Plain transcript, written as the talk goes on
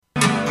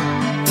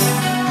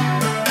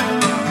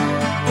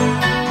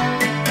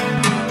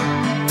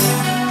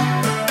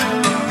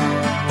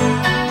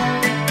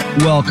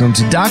Welcome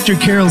to Dr.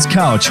 Carol's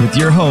Couch with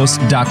your host,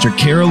 Dr.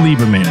 Carol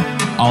Lieberman.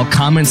 All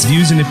comments,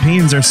 views, and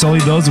opinions are solely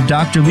those of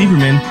Dr.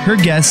 Lieberman, her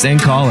guests,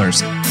 and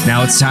callers.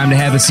 Now it's time to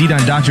have a seat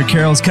on Dr.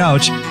 Carol's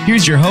Couch.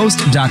 Here's your host,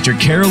 Dr.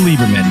 Carol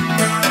Lieberman.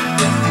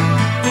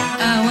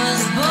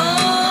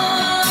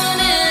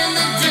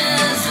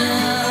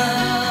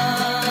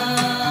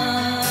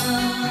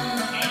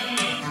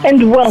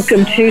 And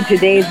welcome to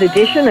today's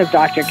edition of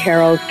Dr.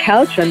 Carol's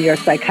Couch. I'm your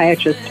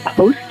psychiatrist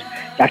host,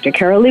 Dr.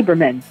 Carol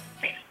Lieberman.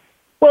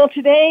 Well,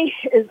 today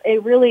is a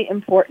really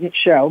important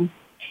show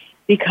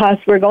because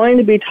we're going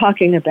to be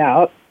talking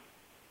about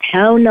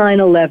how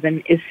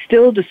 9/11 is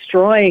still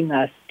destroying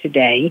us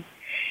today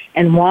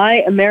and why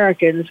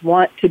Americans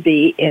want to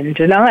be in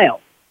denial.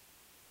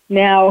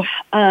 Now,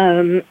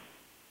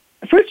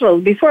 first of all,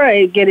 before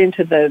I get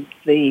into the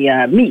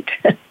meat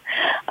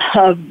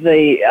of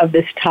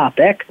this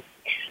topic,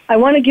 I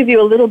want to give you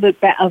a little bit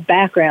of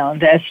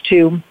background as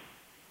to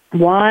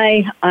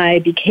why I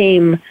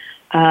became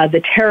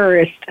the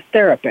terrorist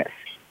therapist.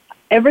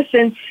 Ever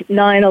since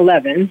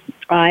 9/11,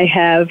 I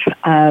have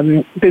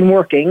been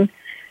working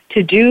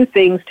to do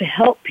things to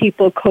help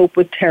people cope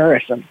with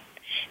terrorism,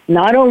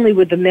 not only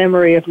with the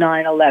memory of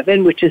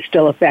 9/11, which is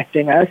still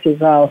affecting us,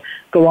 as I'll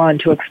go on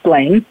to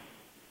explain,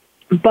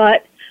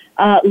 but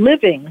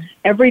living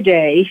every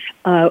day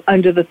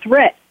under the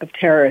threat of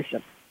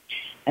terrorism.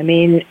 I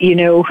mean,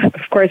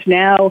 of course,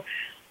 now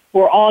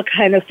we're all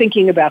kind of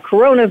thinking about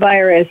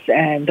coronavirus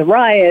and the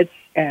riots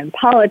and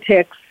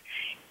politics,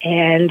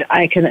 and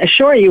I can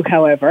assure you,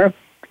 however,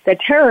 that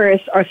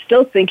terrorists are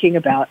still thinking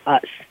about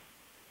us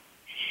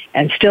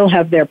and still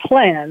have their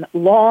plan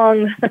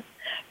from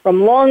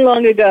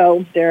long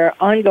ago, their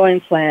ongoing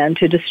plan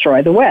to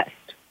destroy the West.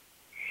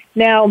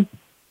 Now,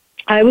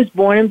 I was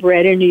born and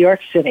bred in New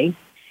York City,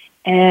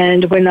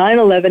 and when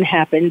 9/11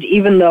 happened,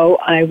 even though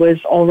I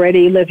was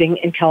already living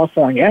in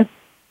California,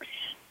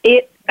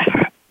 it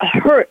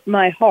hurt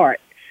my heart.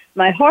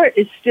 My heart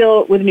is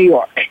still with New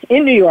York.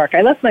 In New York.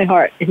 I left my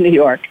heart in New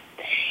York.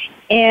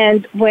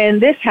 And when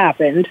this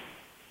happened,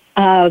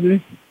 I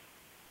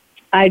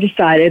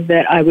decided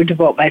that I would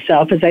devote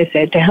myself, as I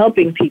said, to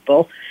helping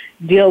people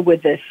deal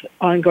with this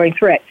ongoing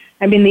threat.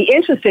 I mean, the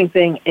interesting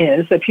thing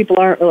is that people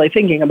aren't really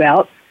thinking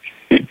about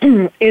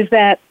is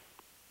that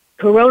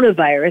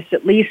coronavirus,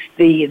 at least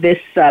this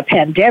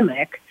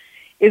pandemic,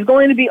 is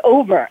going to be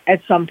over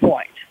at some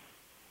point.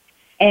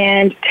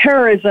 And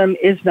terrorism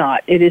is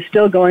not. It is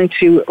still going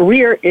to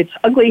rear its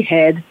ugly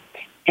head,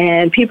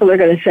 and people are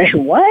going to say,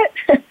 what?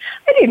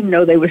 I didn't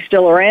know they were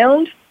still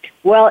around.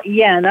 Well,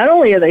 yeah, not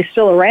only are they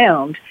still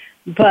around,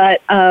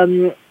 but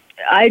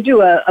I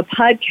do a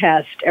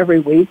podcast every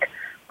week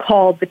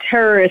called The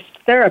Terrorist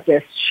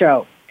Therapist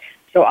Show.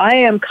 So I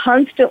am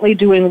constantly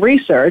doing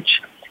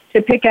research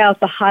to pick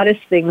out the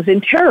hottest things in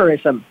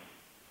terrorism.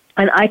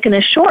 And I can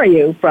assure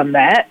you from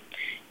that,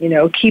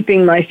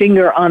 keeping my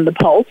finger on the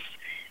pulse,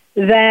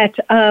 that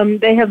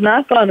they have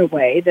not gone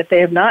away, that they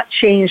have not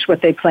changed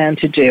what they plan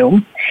to do,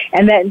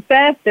 and that, in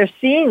fact, they're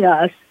seeing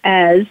us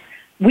as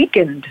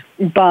weakened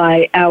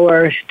by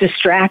our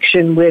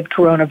distraction with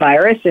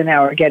coronavirus and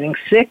our getting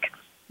sick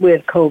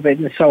with COVID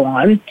and so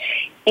on.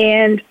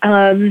 And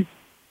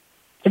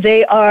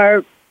they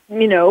are,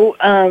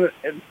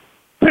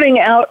 putting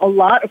out a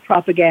lot of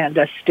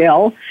propaganda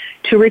still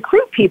to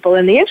recruit people.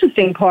 And the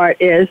interesting part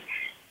is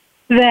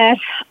that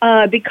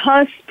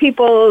because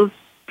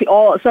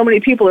so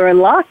many people are in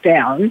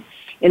lockdown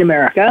in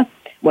America,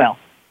 well,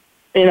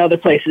 in other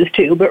places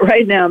too, but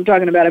right now I'm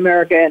talking about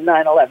America and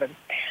 9/11.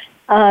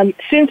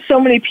 Since so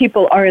many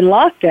people are in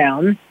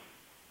lockdown,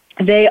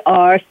 they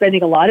are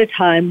spending a lot of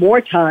time, more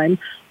time,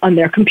 on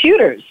their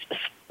computers,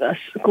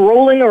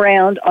 scrolling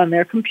around on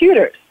their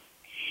computers.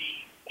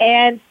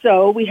 And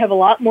so we have a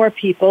lot more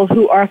people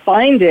who are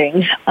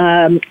finding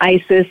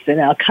ISIS and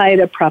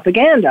Al-Qaeda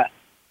propaganda.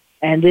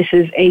 And this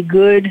is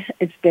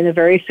it's been a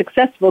very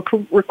successful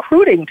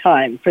recruiting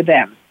time for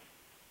them,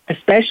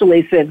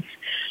 especially since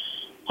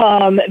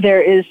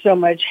there is so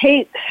much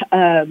hate,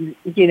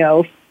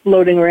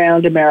 floating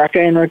around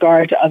America in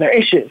regard to other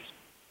issues.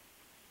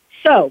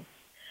 So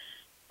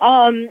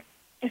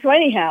since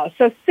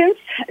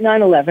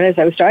 9/11, as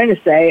I was trying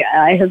to say,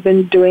 I have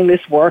been doing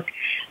this work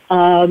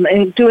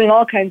and doing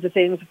all kinds of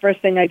things. The first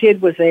thing I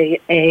did was a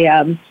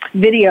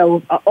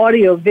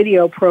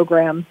audio-video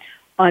program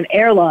on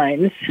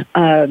airlines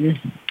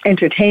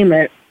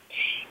entertainment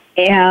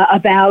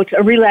about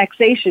a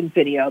relaxation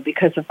video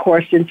because, of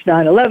course, since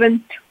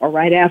 9/11 or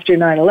right after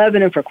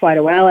 9/11 and for quite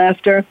a while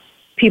after,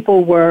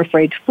 people were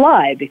afraid to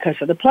fly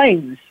because of the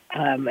planes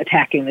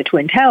attacking the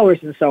Twin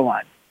Towers and so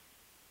on.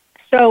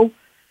 So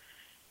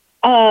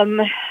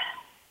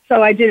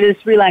I did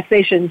this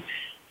relaxation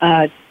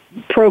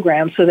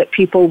program so that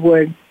people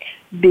would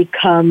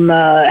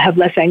have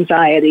less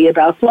anxiety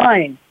about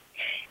flying.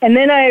 And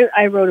then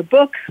I wrote a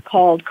book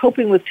called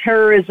Coping with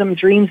Terrorism,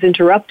 Dreams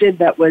Interrupted,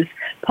 that was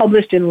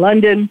published in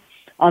London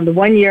on the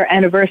one-year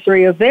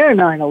anniversary of their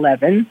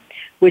 9/11,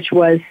 which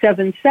was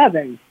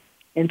 7/7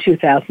 in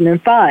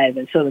 2005.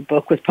 And so the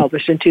book was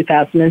published in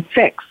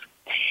 2006.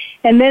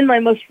 And then my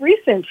most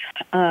recent,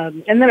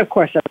 and then of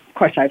course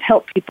I've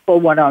helped people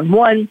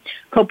one-on-one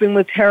coping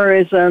with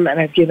terrorism, and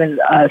I've given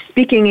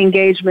speaking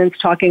engagements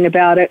talking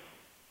about it.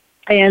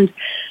 And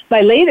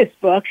my latest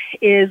book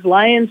is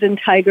Lions and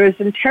Tigers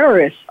and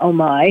Terrorists, Oh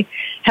My,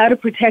 How to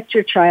Protect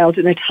Your Child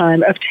in a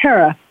Time of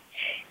Terror.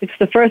 It's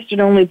the first and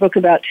only book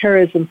about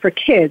terrorism for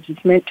kids.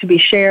 It's meant to be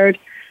shared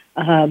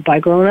by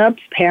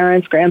grown-ups,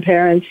 parents,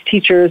 grandparents,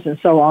 teachers, and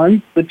so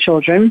on with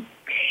children.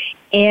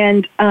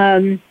 And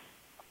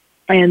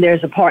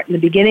there's a part in the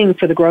beginning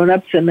for the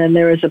grown-ups, and then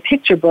there is a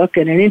picture book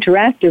and an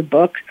interactive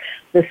book,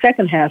 the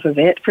second half of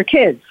it, for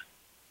kids.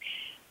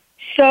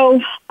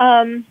 So,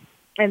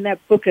 and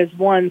that book has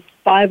won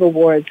 5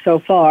 awards so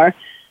far,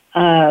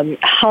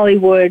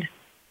 Hollywood,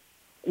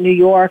 New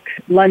York,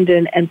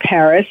 London, and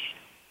Paris,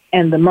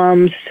 and the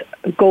Mom's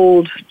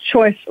Gold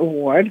Choice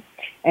Award.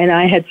 And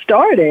I had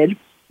started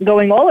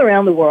going all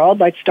around the world,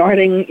 like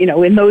starting,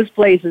 in those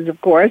places,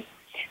 of course,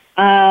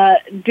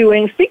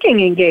 doing speaking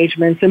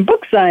engagements and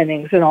book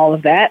signings and all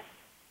of that.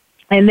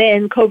 And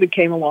then COVID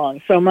came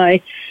along. So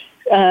my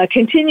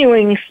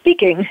continuing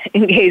speaking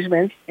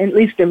engagements, at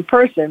least in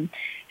person,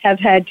 have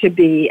had to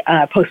be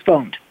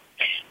postponed.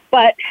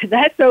 But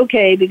that's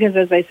okay because,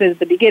 as I said at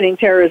the beginning,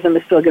 terrorism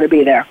is still going to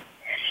be there.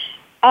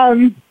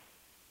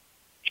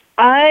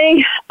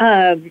 I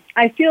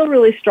feel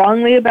really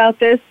strongly about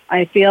this.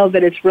 I feel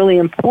that it's really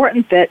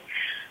important that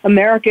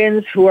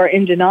Americans who are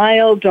in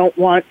denial don't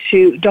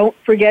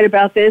forget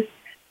about this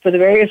for the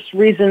various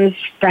reasons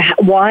for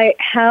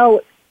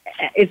how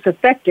it's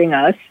affecting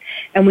us,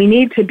 and we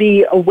need to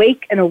be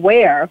awake and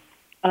aware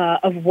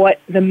of what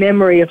the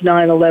memory of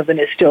 9/11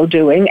 is still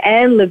doing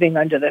and living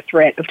under the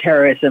threat of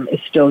terrorism is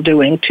still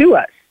doing to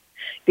us,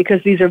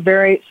 because these are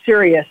very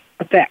serious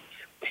effects.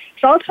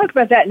 So I'll talk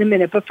about that in a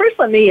minute, but first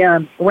let me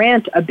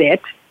rant a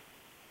bit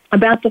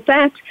about the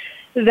fact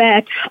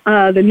that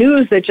the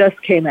news that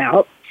just came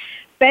out,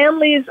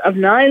 families of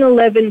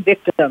 9/11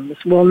 victims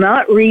will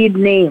not read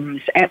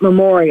names at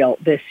memorial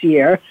this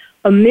year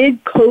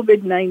amid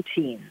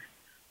COVID-19.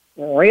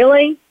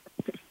 Really?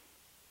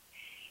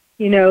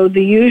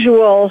 The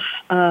usual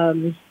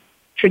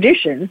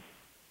tradition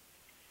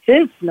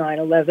since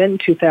 9/11,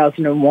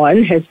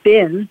 2001, has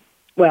been,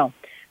 well,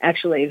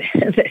 actually,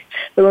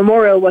 the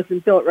memorial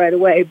wasn't built right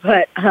away,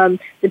 but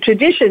the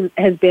tradition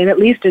has been, at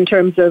least in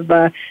terms of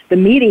the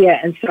media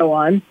and so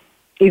on,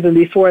 even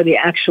before the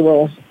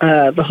actual,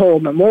 the whole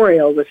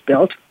memorial was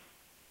built,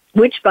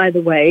 which, by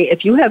the way,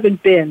 if you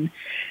haven't been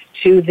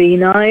to the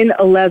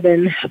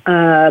 9/11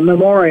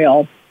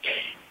 memorial,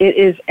 it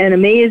is an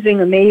amazing,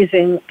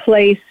 amazing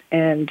place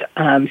and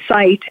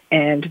site,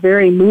 and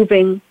very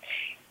moving,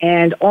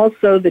 and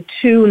also the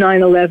 2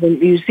 9/11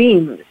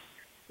 museums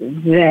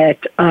that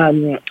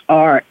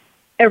are,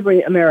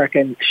 every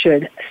American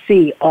should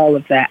see all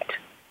of that.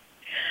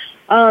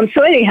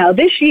 So anyhow,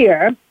 this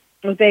year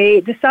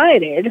they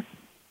decided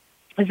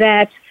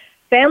that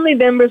family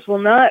members will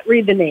not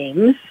read the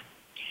names.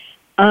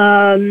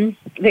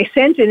 They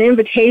sent an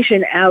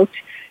invitation out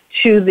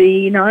to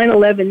the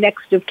 9/11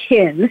 next of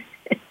kin,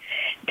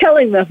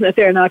 telling them that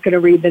they're not going to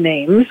read the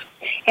names.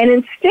 And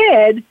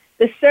instead,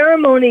 the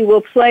ceremony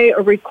will play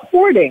a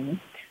recording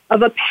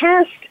of a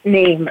past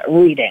name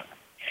reading.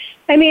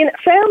 I mean,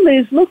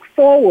 families look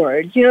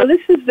forward.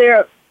 This is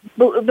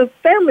the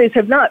families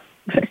have not,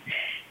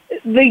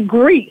 the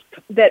grief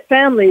that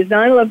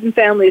 9/11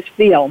 families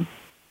feel,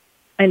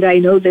 and I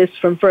know this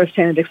from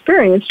firsthand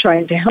experience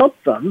trying to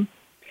help them,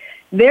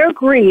 their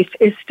grief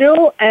is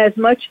still as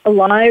much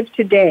alive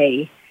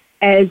today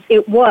as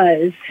it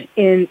was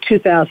in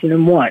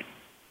 2001.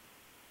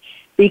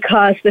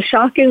 Because the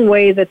shocking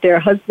way that their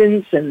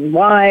husbands and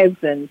wives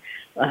and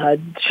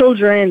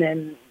children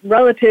and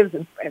relatives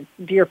and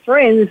dear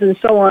friends and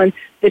so on,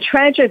 the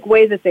tragic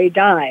way that they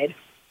died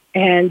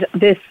and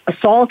this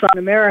assault on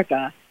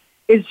America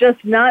is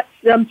just not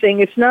something,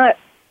 it's not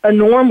a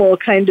normal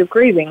kind of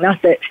grieving.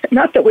 Not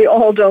that we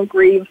all don't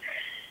grieve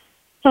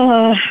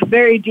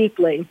very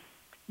deeply,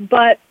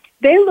 but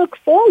they look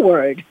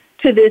forward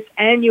to this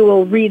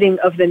annual reading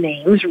of the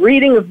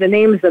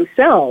names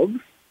themselves.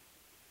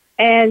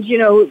 And,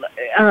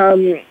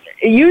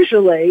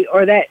 usually,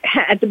 or that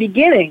at the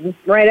beginning,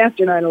 right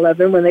after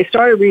 9/11, when they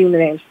started reading the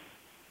names,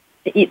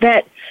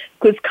 that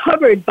was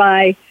covered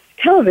by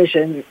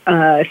television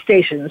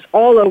stations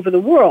all over the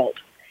world.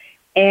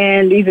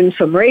 And even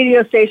some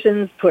radio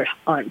stations put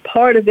on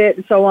part of it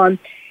and so on.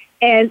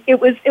 And it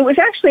was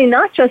actually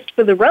not just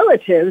for the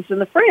relatives and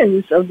the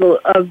friends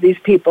of these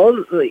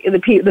people,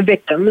 the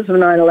victims of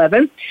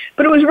 9/11,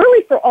 but it was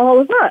really for all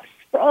of us,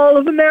 for all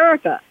of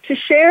America, to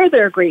share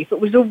their grief.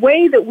 It was a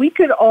way that we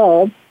could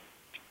all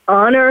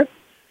honor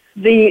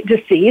the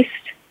deceased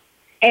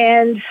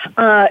and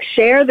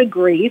share the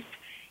grief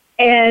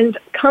and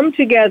come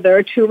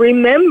together to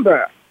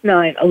remember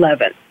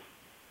 9/11.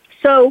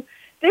 So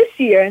this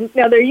year,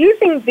 now they're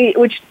using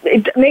which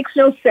it makes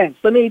no sense.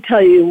 Let me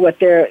tell you what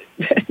they're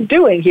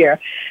doing here.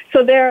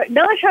 So they're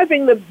not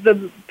having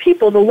the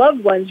people, the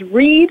loved ones,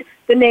 read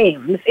the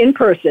names in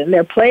person.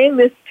 They're playing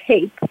this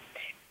tape,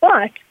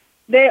 but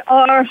they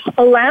are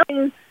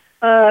allowing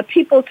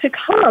people to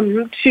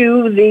come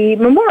to the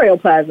Memorial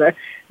Plaza.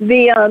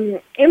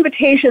 The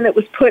invitation that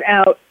was put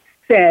out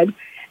said,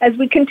 as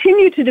we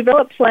continue to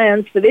develop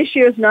plans for this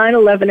year's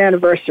 9/11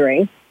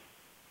 anniversary,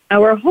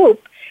 our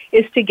hope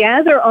is to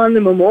gather on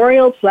the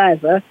Memorial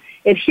Plaza,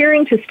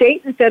 adhering to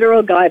state and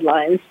federal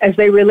guidelines as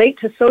they relate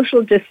to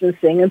social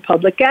distancing and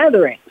public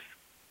gatherings.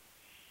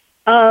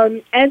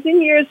 As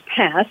in years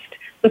past,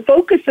 the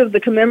focus of the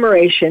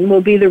commemoration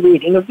will be the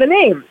reading of the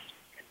names.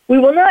 We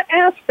will not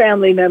ask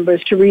family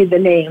members to read the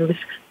names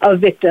of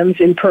victims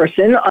in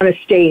person on a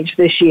stage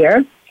this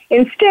year.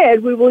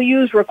 Instead, we will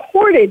use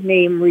recorded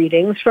name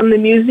readings from the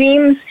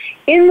museum's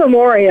In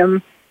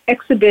Memoriam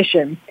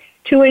exhibition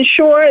to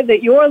ensure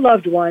that your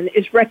loved one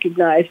is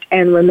recognized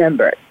and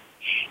remembered.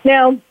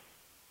 Now,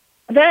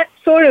 that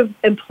sort of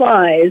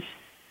implies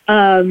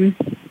that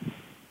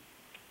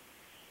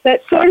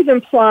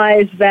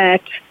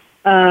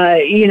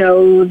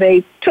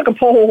they took a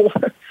poll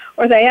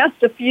or they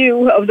asked a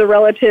few of the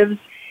relatives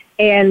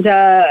and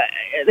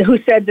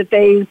who said that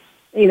they,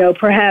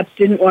 perhaps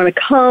didn't want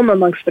to come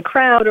amongst the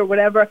crowd or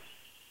whatever.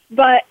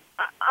 But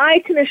I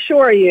can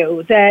assure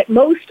you that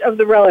most of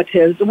the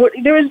relatives,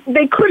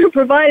 they could have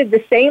provided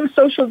the same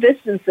social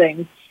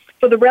distancing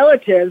for the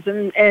relatives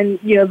and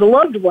the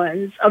loved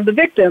ones of the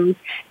victims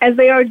as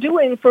they are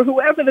doing for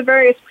whoever the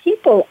various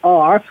people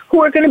are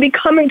who are going to be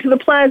coming to the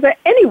plaza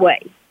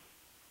anyway.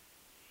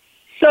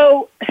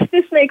 So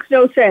this makes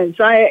no sense.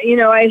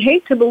 I'd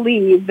hate to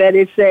believe that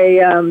it's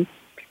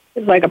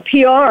it's like a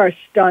PR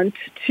stunt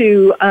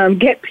to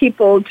get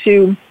people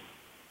to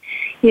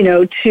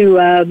know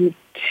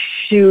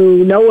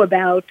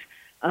about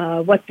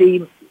what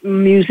the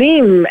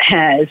museum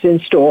has in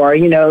store,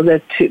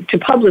 to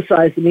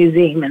publicize the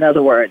museum, in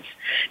other words,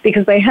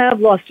 because they have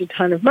lost a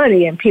ton of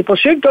money and people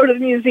should go to the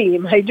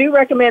museum. I do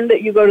recommend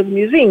that you go to the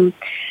museums.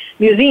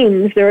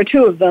 There are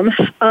two of them.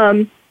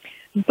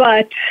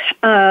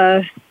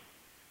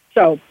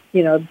 So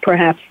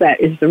perhaps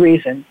that is the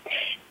reason.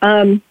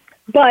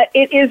 But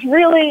it is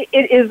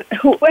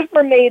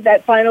whoever made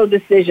that final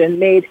decision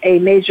made a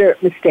major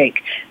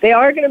mistake. They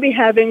are going to be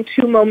having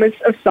 2 moments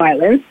of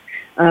silence,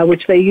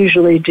 which they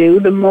usually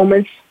do, the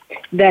moments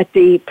that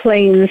the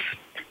planes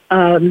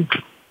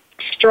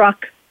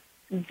struck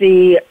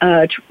the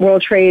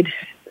World Trade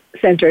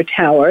Center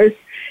towers.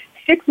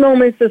 6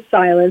 moments of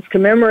silence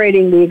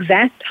commemorating the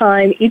exact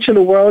time each of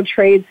the World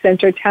Trade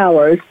Center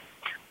towers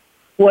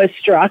was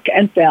struck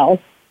and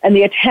fell, and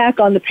the attack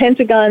on the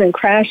Pentagon and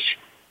crash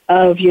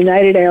of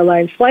United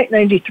Airlines Flight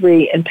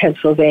 93 in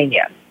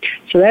Pennsylvania.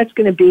 So that's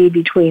going to be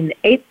between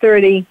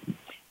 8:30.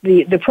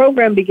 The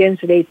program begins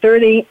at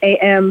 8:30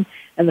 a.m.,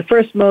 and the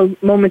first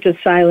moment of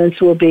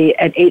silence will be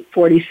at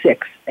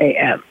 8:46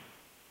 a.m.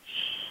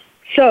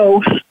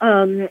 So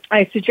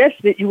I suggest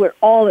that you would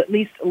all at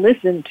least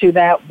listen to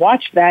that,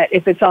 watch that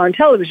if it's on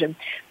television.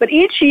 But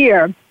each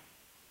year,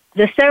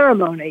 the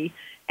ceremony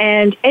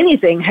and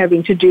anything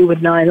having to do with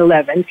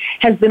 9/11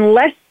 has been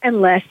less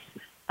and less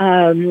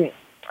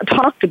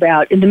talked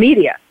about in the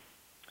media.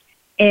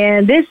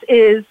 And this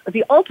is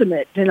the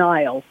ultimate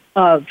denial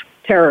of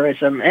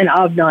terrorism and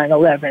of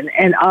 9/11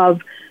 and of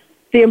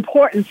the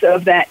importance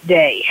of that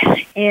day.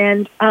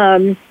 And,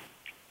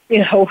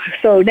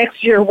 so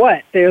next year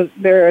what?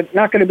 They're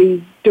not going to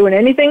be doing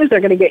anything.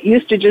 They're going to get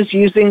used to just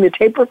using the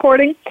tape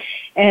recording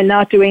and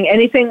not doing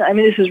anything. I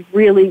mean, this is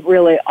really,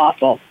 really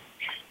awful.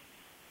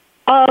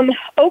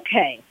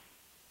 Okay.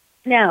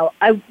 Now,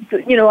 I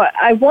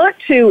want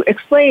to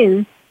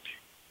explain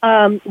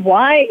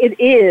why it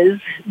is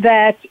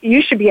that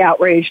you should be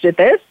outraged at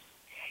this,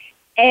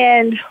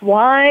 and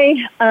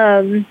why.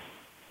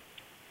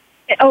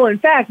 In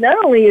fact, not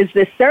only is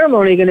this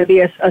ceremony going to be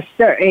a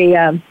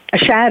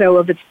shadow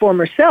of its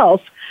former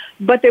self,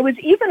 but there was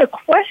even a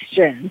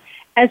question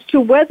as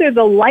to whether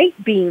the light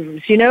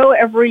beams.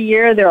 Every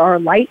year there are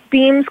light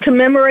beams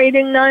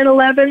commemorating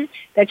 9/11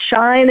 that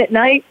shine at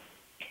night.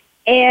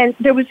 And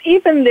there was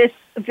even this,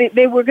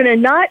 they were going to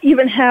not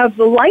even have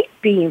the light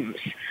beams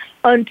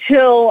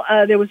until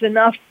there was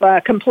enough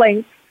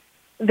complaints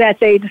that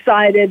they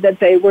decided that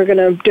they were going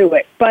to do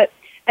it.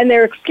 And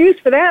their excuse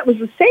for that was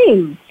the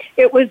same.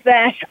 It was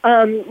that,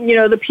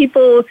 the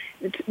people,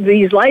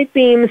 these light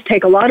beams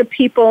take a lot of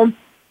people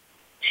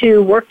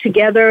to work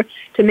together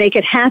to make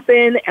it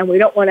happen, and we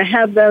don't want to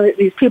have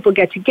these people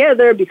get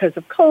together because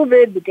of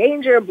COVID, the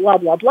danger, blah,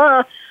 blah,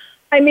 blah.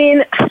 I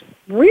mean,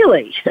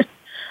 really?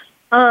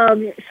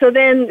 So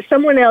then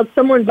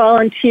someone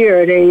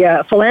volunteered,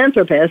 a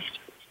philanthropist,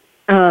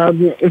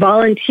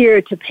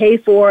 volunteered to pay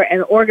for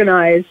and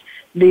organize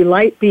the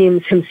light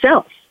beams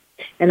himself.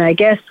 And I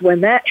guess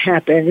when that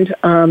happened,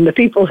 the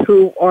people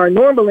who are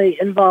normally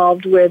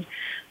involved with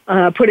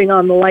putting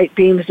on the light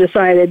beams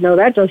decided, no,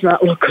 that does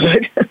not look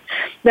good,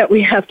 that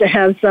we have to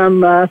have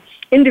some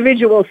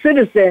individual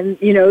citizen,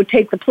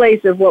 take the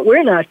place of what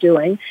we're not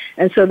doing.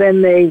 And so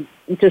then they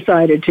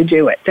decided to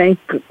do it. Thank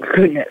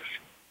goodness.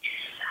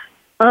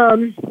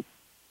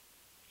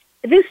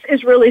 This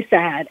is really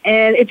sad.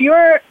 And if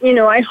you're,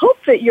 I hope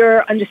that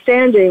you're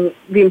understanding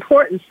the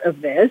importance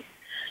of this.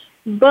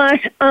 But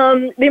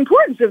the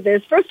importance of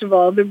this, first of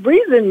all, the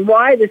reason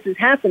why this is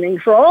happening,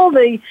 for all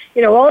the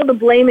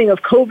blaming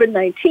of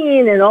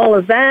COVID-19 and all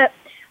of that,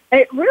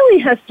 it really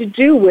has to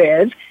do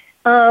with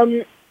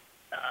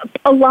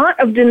a lot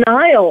of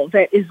denial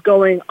that is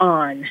going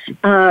on.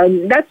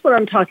 That's what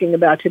I'm talking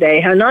about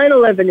today, how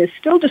 9/11 is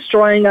still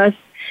destroying us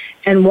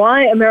and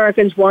why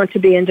Americans want to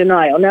be in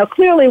denial. Now,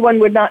 clearly one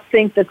would not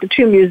think that the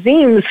two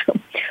museums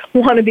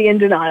want to be in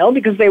denial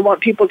because they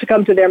want people to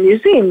come to their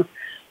museums.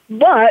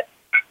 But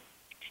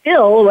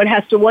still, one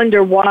has to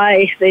wonder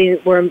why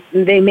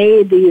they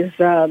made these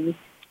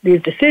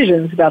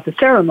decisions about the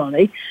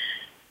ceremony,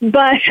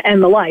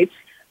 and the lights.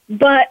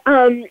 But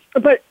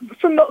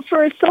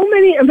for so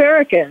many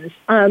Americans,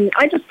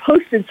 I just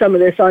posted some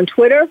of this on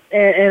Twitter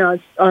and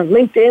on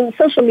LinkedIn,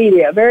 social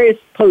media, various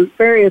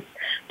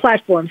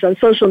platforms on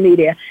social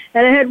media.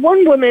 And I had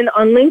one woman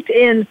on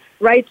LinkedIn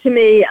write to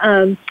me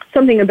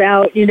something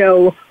about,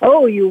 you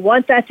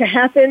want that to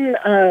happen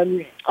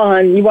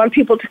you want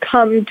people to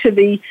come to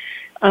the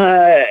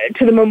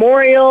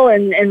memorial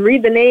and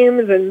read the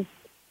names and,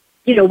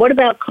 what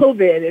about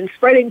COVID and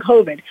spreading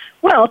COVID?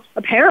 Well,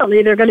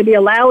 apparently they're going to be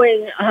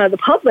allowing the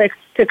public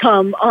to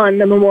come on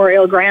the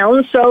memorial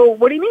grounds. So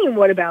what do you mean,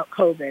 what about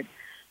COVID?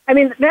 I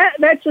mean, that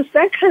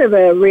kind of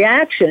a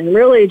reaction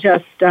really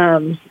just,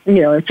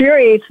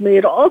 infuriates me.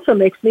 It also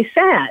makes me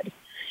sad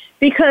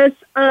because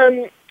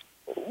there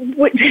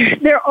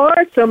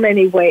are so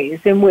many ways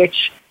in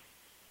which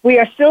we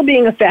are still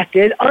being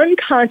affected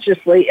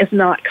unconsciously, if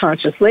not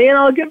consciously. And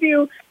I'll give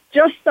you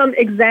just some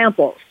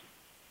examples.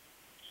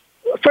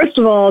 First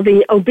of all,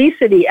 the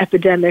obesity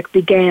epidemic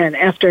began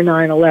after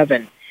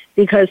 9/11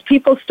 because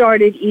people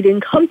started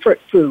eating comfort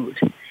food.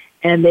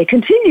 And they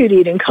continued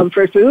eating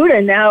comfort food,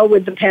 and now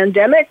with the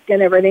pandemic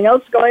and everything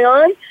else going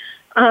on,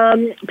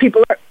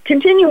 people are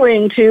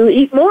continuing to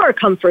eat more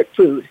comfort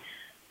food.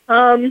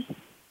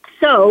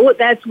 So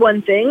that's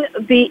one thing.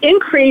 The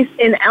increase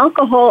in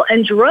alcohol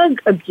and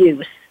drug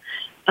abuse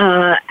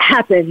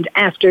happened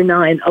after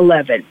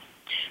 9/11.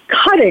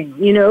 Cutting,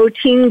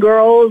 teen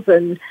girls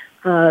and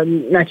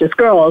not just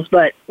girls,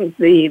 but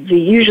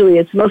usually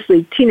it's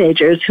mostly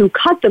teenagers who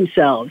cut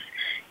themselves,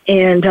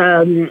 and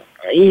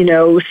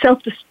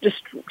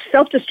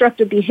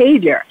self-destructive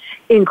behavior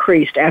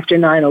increased after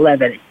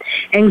 9/11.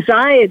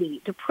 Anxiety,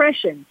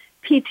 depression,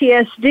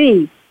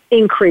 PTSD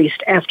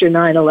increased after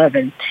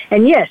 9/11.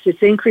 And yes,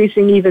 it's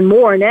increasing even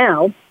more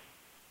now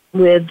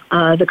with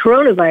the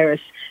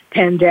coronavirus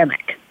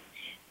pandemic.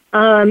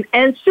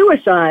 And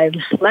suicide,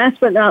 last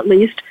but not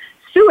least,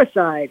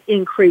 suicide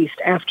increased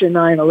after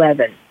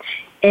 9/11.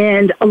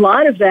 And a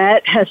lot of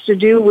that has to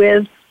do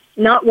with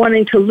not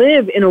wanting to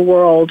live in a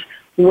world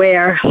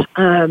where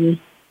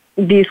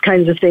these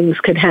kinds of things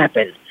could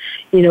happen.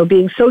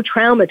 Being so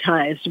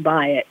traumatized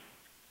by it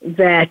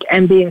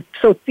and being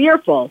so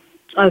fearful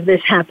of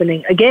this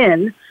happening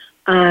again,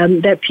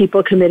 that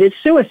people committed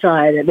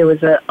suicide. And there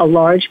was a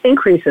large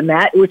increase in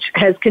that, which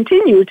has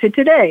continued to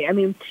today. I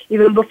mean,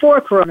 even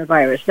before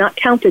coronavirus, not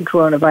counted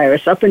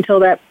coronavirus, up until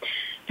that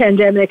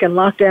pandemic and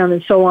lockdown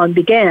and so on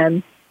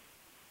began,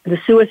 the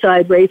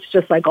suicide rates,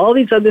 just like all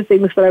these other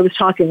things that I was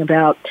talking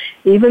about,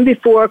 even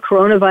before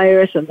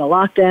coronavirus and the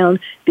lockdown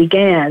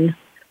began,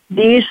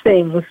 these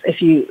things,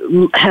 if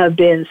you have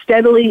been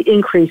steadily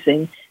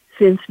increasing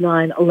since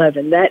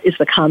 9/11. That is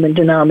the common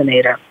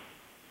denominator.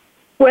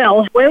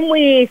 Well, when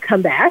we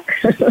come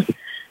back,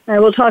 I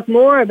will talk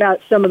more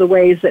about some of the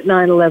ways that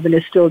 9/11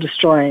 is still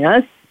destroying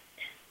us,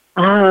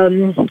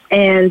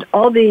 and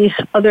all the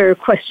other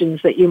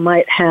questions that you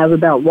might have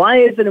about why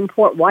is it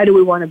important, why do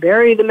we want to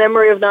bury the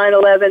memory of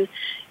 9/11,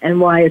 and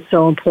why it's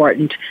so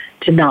important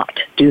to not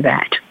do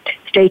that.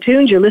 Stay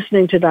tuned. You're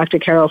listening to Dr.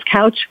 Carol's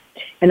Couch,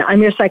 and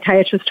I'm your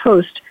psychiatrist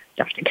host,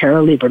 Dr.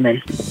 Carol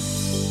Lieberman.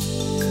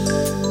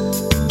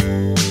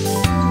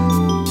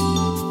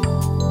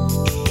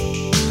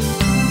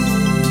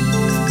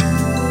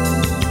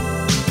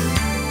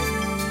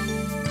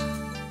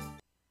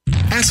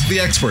 Ask the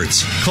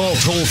experts. Call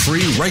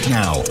toll-free right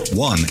now,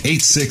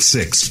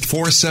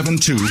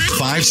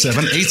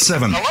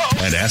 1-866-472-5787.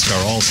 And ask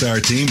our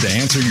All-Star team to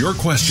answer your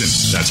question.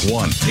 That's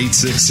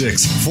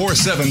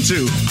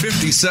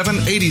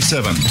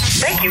 1-866-472-5787.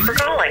 Thank you for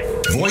calling.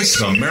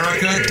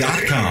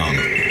 VoiceAmerica.com.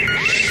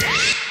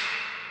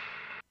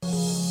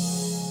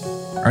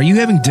 Are you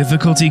having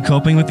difficulty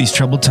coping with these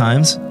troubled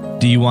times?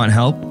 Do you want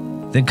help?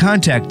 Then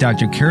contact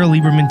Dr. Carol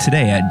Lieberman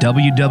today at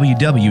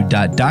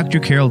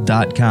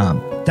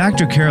www.drcarol.com.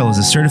 Dr. Carol is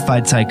a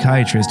certified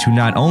psychiatrist who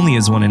not only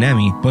has won an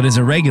Emmy, but is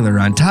a regular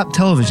on top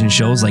television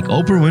shows like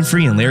Oprah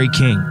Winfrey and Larry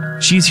King.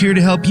 She's here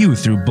to help you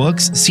through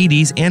books,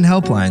 CDs, and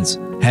helplines.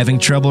 Having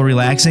trouble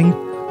relaxing?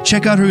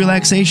 Check out her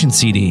relaxation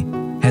CD.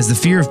 Has the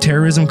fear of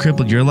terrorism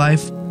crippled your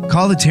life?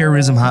 Call the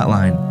terrorism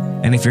hotline.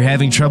 And if you're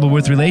having trouble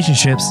with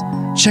relationships,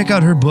 check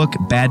out her book,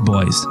 Bad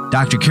Boys.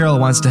 Dr. Carol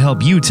wants to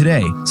help you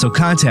today, so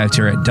contact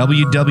her at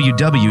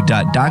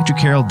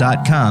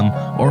www.drcarol.com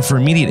or for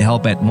immediate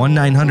help at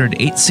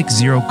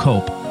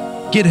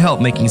 1-900-860-COPE. Get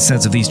help making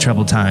sense of these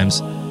troubled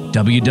times.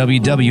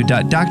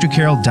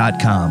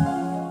 www.drcarol.com.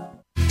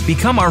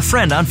 Become our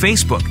friend on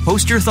Facebook.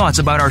 Post your thoughts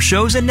about our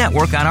shows and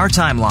network on our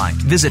timeline.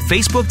 Visit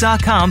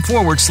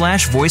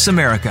facebook.com/Voice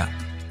America.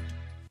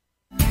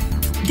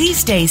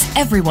 These days,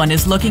 everyone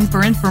is looking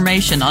for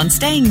information on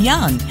staying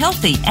young,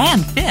 healthy,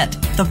 and fit.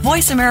 The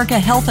Voice America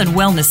Health and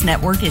Wellness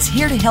Network is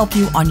here to help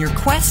you on your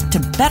quest to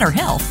better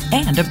health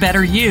and a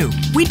better you.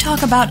 We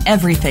talk about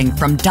everything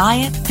from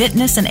diet,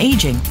 fitness, and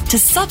aging to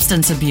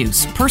substance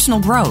abuse, personal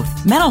growth,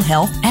 mental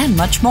health, and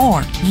much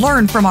more.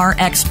 Learn from our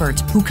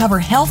experts who cover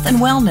health and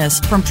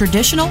wellness from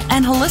traditional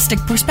and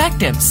holistic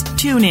perspectives.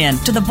 Tune in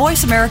to the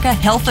Voice America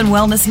Health and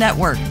Wellness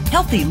Network.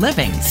 Healthy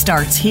living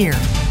starts here.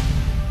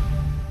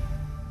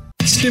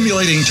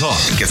 Stimulating talk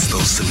gets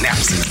those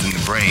synapses in the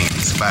brain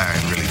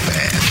firing really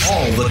fast.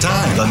 all the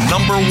time. The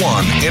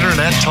 #1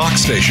 internet talk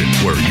station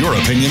where your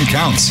opinion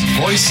counts.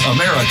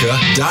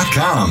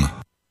 VoiceAmerica.com.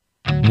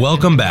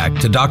 Welcome back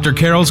to Dr.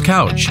 Carol's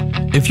Couch.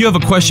 If you have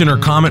a question or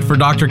comment for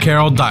Dr.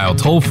 Carol, dial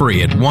toll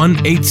free at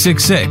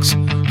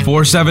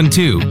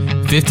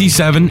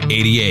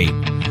 1-866-472-5788.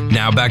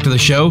 Now back to the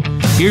show.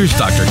 Here's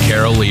Dr.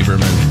 Carol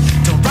Lieberman.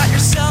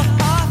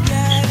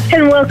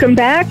 And welcome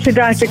back to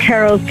Dr.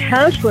 Carol's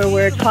Couch, where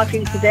we're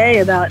talking today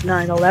about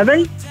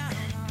 9/11,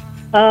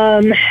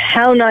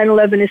 how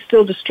 9/11 is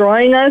still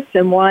destroying us,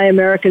 and why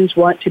Americans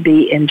want to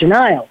be in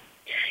denial.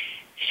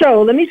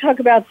 So let me talk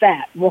about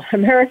that. Well,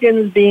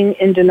 Americans being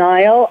in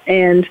denial,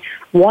 and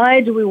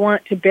why do we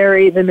want to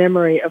bury the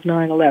memory of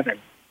 9/11?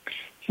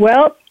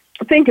 Well,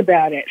 think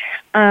about it.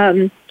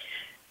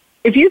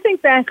 If you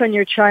think back on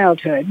your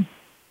childhood,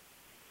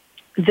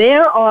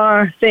 there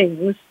are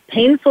things,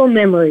 painful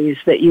memories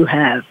that you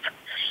have.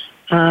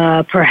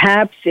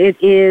 Perhaps it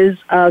is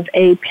of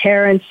a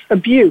parent's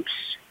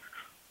abuse,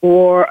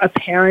 or a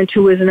parent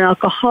who was an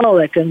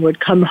alcoholic and would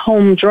come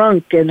home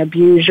drunk and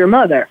abuse your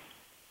mother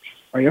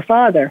or your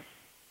father.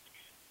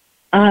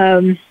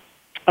 A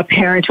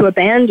parent who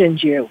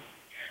abandoned you,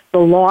 the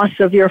loss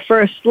of your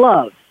first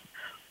love,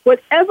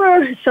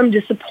 whatever, some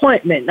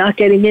disappointment, not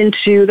getting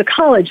into the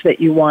college that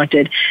you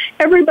wanted.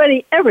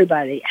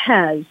 Everybody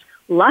has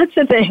lots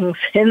of things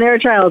in their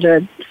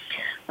childhood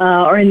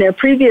or in their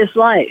previous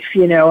life.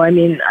 You know, I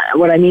mean,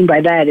 what I mean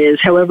by that is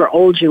however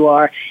old you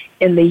are,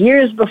 in the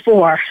years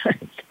before,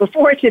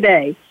 before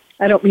today,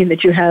 I don't mean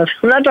that you have,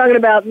 I'm not talking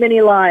about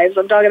many lives,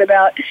 I'm talking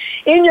about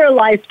in your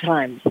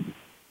lifetime.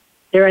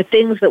 There are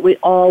things that we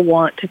all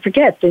want to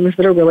forget, things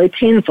that are really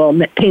painful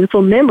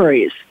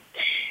memories.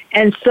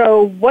 And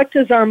so what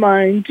does our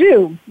mind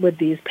do with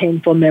these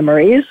painful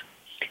memories?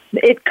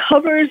 It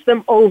covers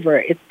them over.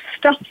 It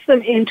stuffs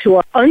them into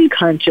our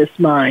unconscious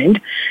mind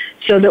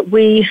so that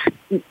we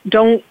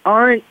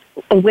aren't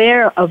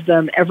aware of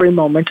them every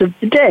moment of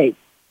the day.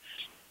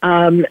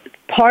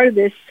 Part of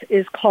this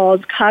is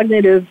called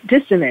cognitive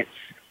dissonance,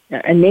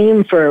 a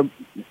name for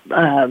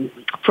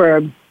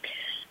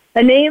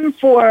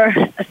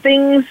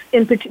things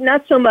in particular,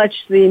 not so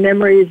much the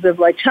memories of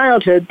like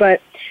childhood,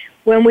 but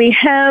when we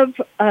have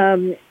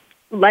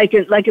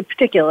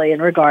particularly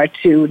in regard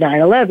to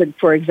 9/11,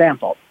 for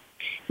example.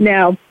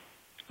 Now,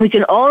 we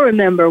can all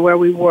remember where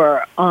we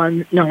were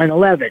on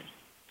 9/11,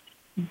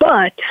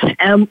 but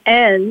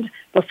and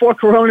before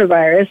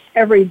coronavirus,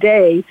 every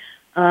day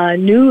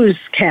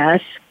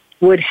newscasts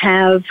would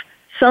have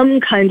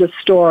some kind of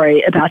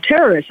story about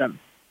terrorism.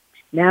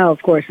 Now,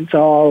 of course, it's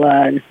all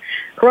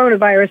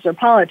coronavirus or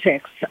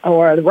politics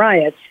or the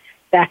riots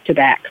back to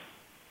back,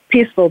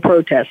 peaceful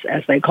protests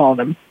as they call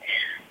them.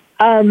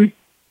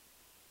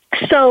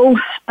 So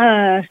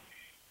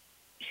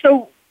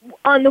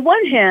on the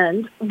one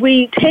hand,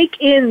 we take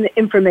in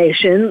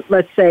information,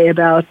 let's say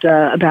about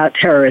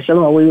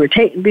terrorism, or we were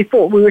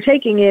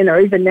taking in, or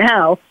even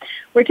now,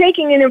 we're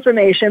taking in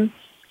information,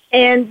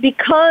 and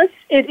because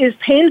it is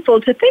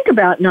painful to think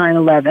about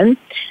 9/11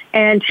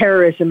 and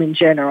terrorism in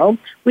general,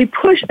 we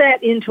push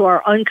that into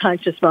our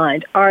unconscious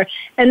mind.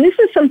 And this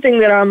is something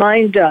that our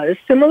mind does,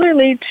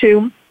 similarly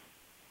to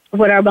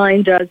what our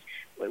mind does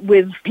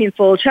with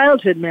painful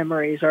childhood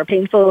memories or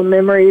painful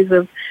memories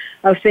of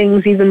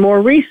things even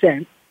more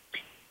recent.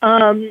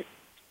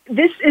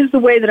 This is the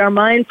way that our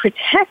mind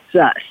protects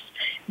us,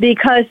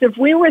 because if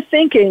we were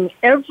thinking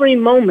every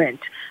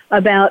moment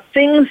about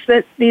things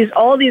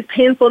all these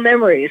painful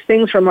memories,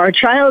 things from our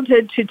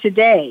childhood to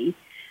today,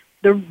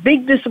 the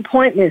big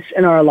disappointments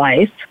in our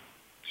life,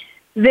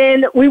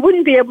 then we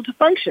wouldn't be able to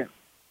function.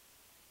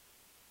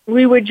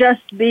 We would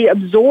just be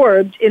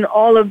absorbed in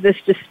all of this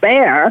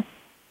despair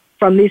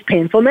from these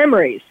painful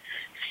memories.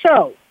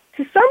 So,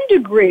 to some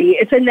degree,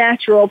 it's a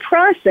natural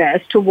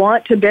process to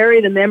want to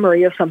bury the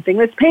memory of something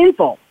that's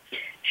painful.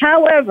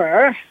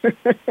 However,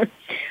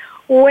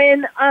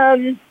 when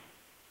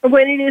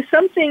it is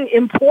something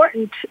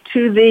important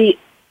to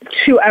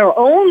our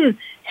own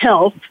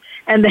health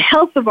and the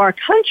health of our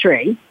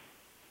country,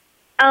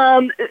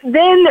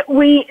 then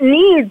we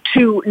need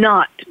to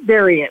not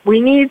bury it.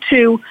 We need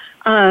to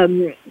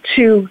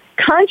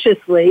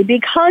consciously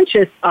be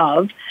conscious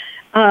of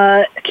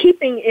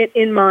keeping it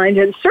in mind,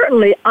 and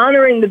certainly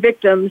honoring the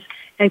victims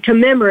and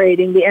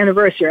commemorating the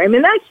anniversary. I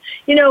mean, that's,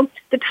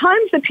 the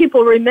times that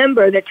people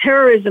remember that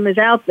terrorism is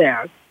out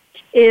there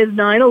is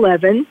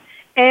 9/11,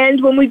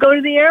 and when we go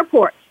to the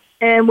airport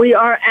and we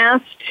are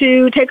asked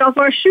to take off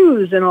our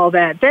shoes and all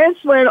that,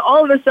 that's when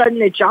all of a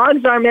sudden it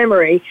jogs our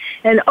memory.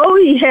 And oh,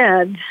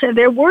 yeah,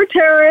 there were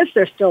terrorists,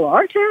 there still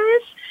are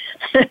terrorists.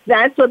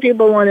 That's what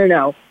people want to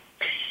know.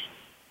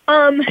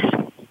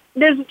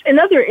 There's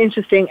another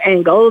interesting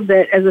angle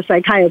that, as a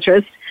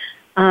psychiatrist,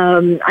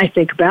 I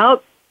think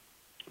about.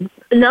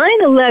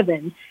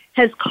 9/11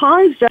 has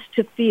caused us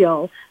to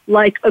feel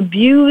like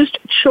abused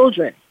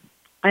children.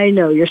 I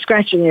know, you're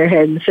scratching your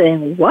head and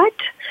saying, what?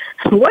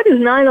 What does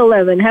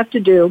 9/11 have to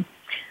do?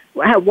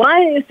 Why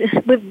is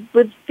it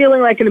with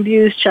feeling like an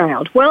abused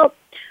child? Well,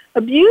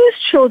 abused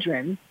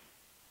children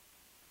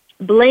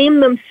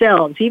blame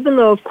themselves, even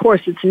though, of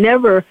course, it's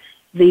never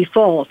the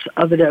fault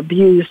of an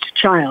abused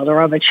child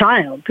or of a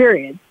child,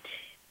 period.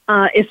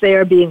 If they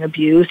are being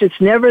abused,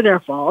 it's never their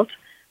fault.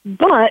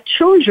 But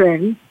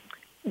children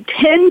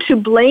tend to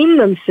blame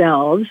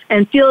themselves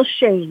and feel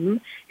shame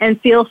and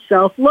feel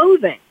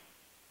self-loathing.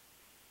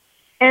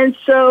 And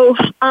so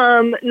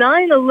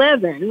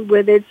 9/11,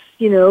 with its,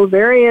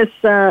 various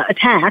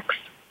attacks,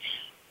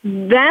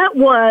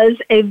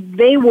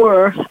 they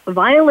were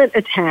violent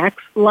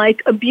attacks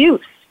like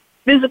abuse,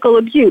 physical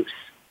abuse.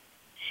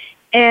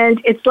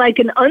 And it's like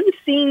an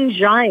unseen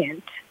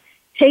giant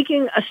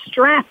taking a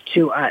strap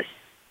to us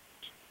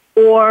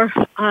or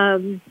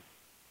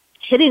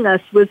hitting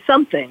us with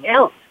something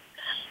else,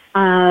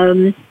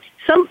 some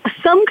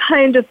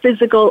kind of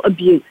physical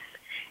abuse.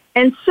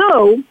 And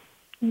so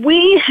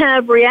we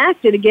have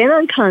reacted, again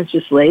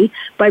unconsciously,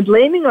 by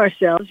blaming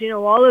ourselves,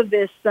 all of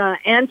this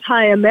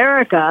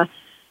anti-America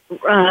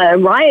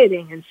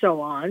rioting and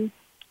so on.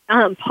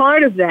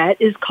 Part of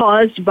that is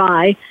caused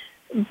by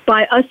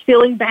us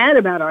feeling bad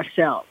about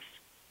ourselves.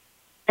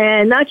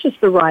 And not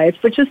just the riots,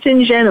 but just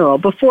in general,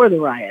 before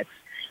the riots.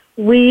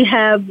 We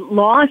have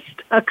lost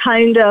a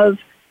kind of,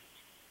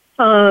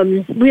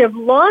 we have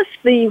lost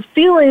the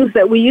feelings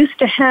that we used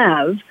to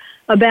have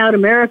about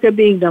America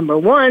being number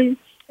one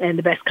and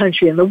the best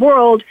country in the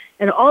world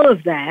and all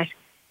of that.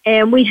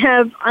 And we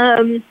have,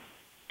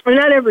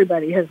 not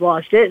everybody has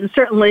lost it, and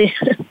certainly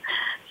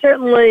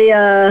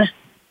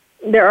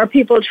there are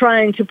people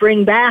trying to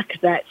bring back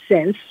that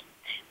sense.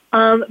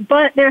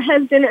 But there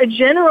has been a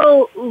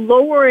general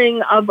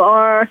lowering of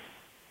our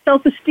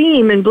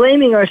self-esteem and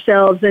blaming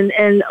ourselves, and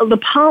the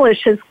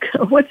polish has,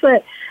 what's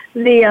that,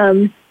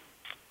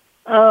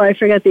 I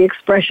forgot the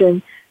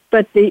expression,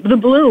 but the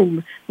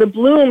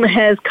bloom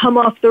has come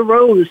off the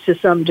rose to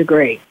some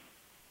degree.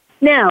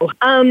 Now,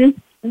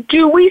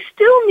 do we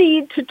still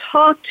need to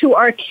talk to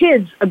our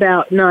kids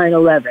about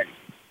 9/11?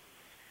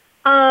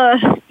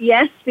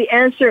 Yes, the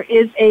answer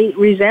is a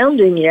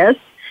resounding yes.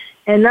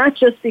 And not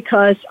just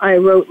because I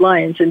wrote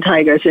Lions and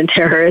Tigers and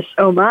Terrorists,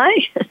 oh my,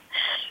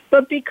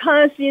 but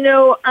because,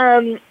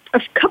 a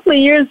couple of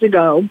years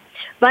ago,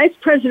 Vice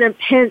President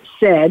Pence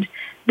said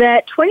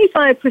that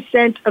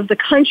 25% of the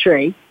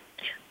country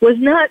was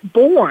not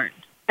born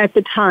at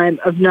the time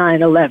of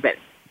 9/11.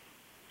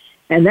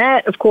 And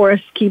that, of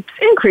course, keeps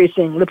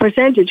increasing. The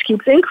percentage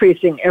keeps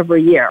increasing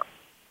every year.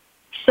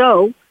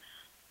 So,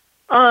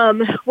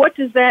 what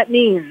does that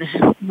mean?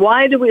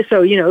 Why do we,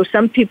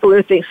 some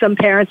some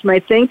parents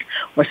might think,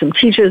 or some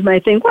teachers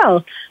might think,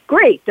 well,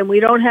 great, then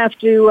we don't have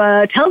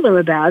to tell them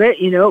about it.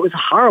 It was a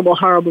horrible,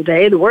 horrible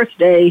day, the worst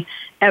day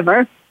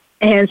ever.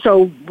 And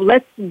so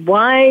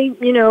why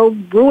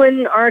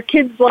ruin our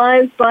kids'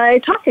 lives by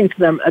talking to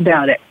them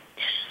about it?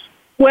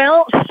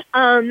 Well,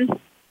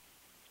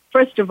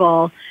 first of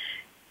all,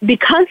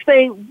 because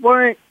they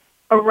weren't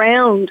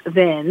around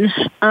then,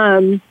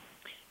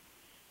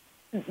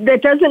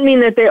 that doesn't mean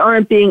that they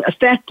aren't being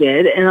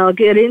affected, and I'll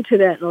get into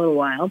that in a little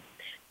while.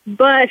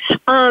 But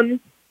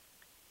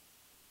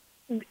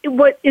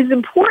what is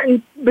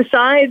important,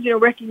 besides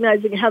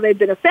recognizing how they've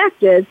been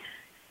affected,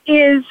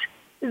 is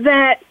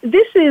that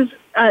this is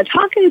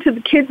talking to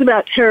the kids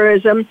about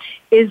terrorism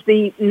is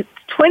the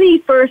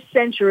 21st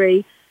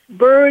century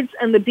birds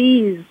and the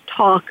bees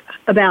talk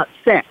about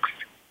sex.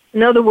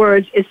 In other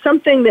words, it's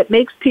something that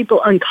makes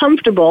people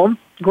uncomfortable,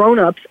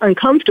 grown-ups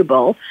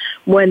uncomfortable,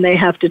 when they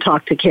have to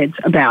talk to kids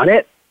about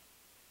it.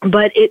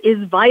 But it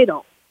is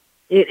vital.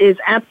 It is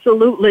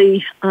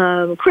absolutely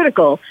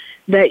critical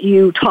that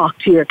you talk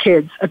to your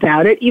kids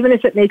about it, even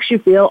if it makes you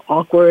feel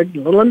awkward, a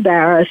little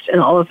embarrassed,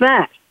 and all of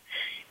that.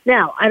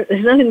 Now,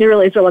 there's nothing to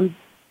really feel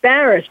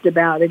embarrassed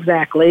about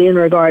exactly in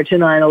regard to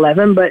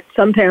 9/11, but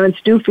some parents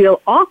do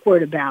feel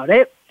awkward about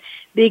it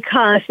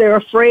because they're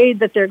afraid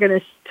that they're going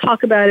to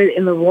talk about it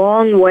in the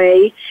wrong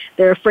way.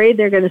 They're afraid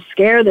they're going to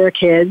scare their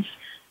kids,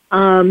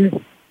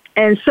 and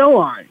so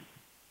on.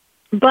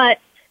 But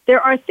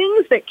there are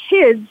things that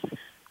kids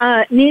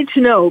need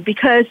to know,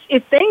 because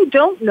if they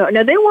don't know,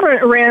 now they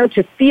weren't around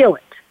to feel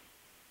it.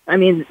 I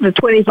mean, the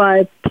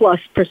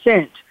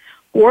 25+%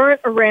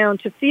 weren't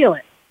around to feel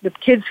it. The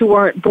kids who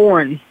weren't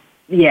born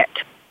yet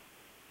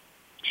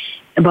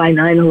by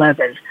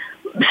 9/11.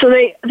 So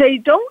they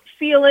don't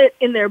feel it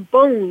in their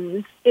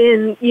bones.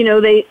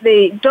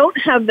 They don't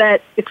have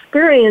that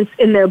experience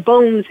in their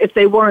bones if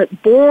they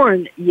weren't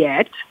born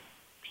yet.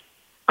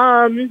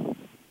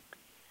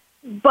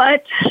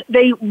 But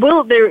they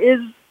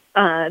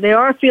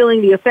are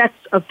feeling the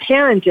effects of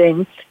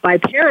parenting by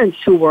parents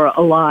who were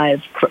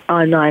alive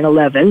on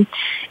 9/11,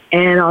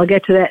 and I'll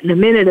get to that in a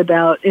minute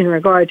in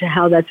regard to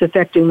how that's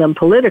affecting them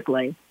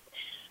politically.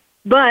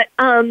 But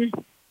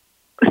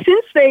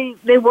since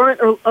they weren't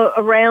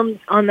around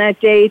on that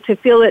day to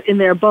feel it in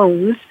their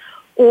bones,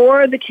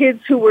 or the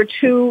kids who were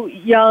too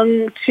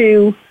young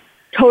to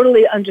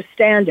totally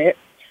understand it,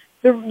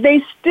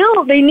 they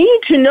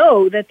need to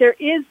know that there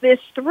is this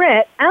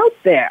threat out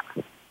there.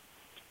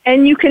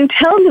 And you can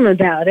tell them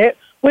about it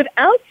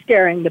without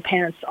scaring the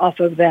pants off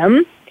of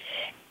them.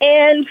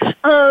 And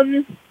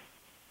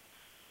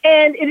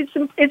it's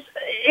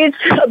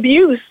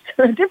abuse,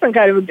 a different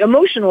kind of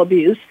emotional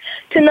abuse,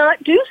 to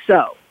not do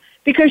so.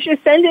 Because you're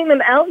sending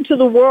them out into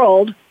the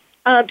world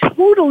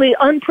totally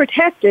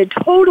unprotected,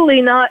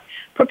 totally not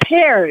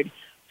prepared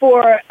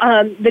for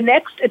the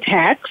next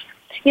attacks.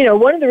 You know,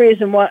 one of the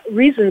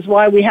reasons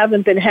why we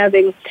haven't been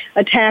having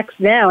attacks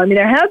now, I mean,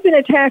 there have been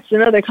attacks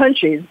in other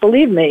countries,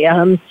 believe me.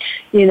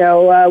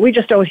 We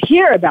just don't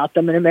hear about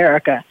them in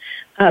America.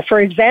 For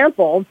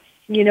example,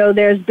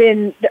 there's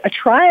been a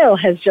trial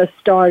has just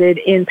started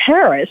in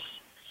Paris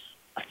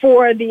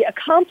for the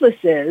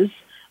accomplices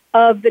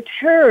of the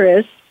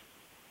terrorists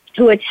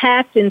who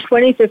attacked in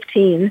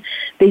 2015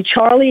 the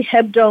Charlie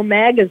Hebdo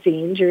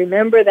magazine. Do you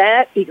remember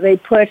that? They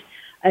put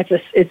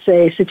it's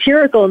a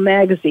satirical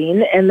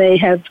magazine, and they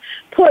have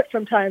put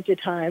from time to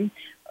time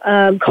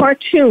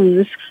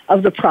cartoons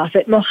of the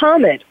Prophet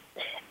Muhammad,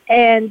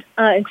 and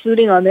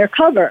including on their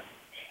cover.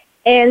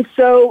 And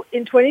so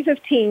in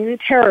 2015,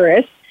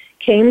 terrorists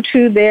came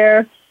to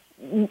their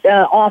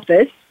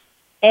office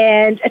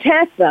and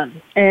attacked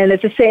them. And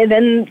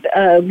then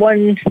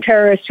one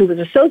terrorist who was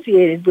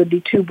associated with the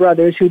two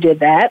brothers who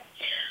did that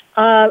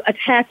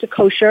attacked a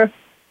kosher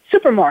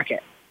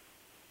supermarket.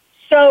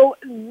 So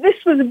this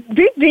was a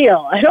big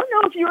deal. I don't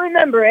know if you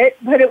remember it,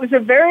 but it was a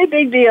very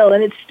big deal,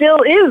 and it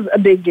still is a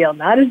big deal.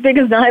 Not as big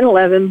as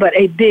 9/11, but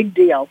a big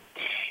deal.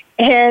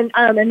 And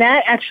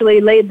that actually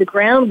laid the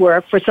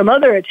groundwork for some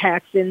other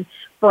attacks in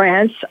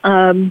France,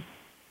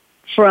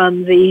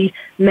 from the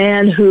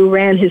man who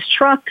ran his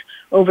truck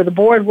over the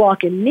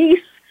boardwalk in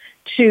Nice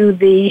to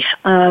the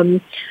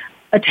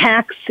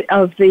attacks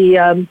of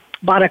the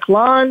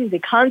Bataclan, the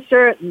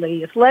concert, and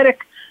the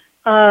athletic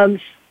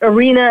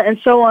arena, and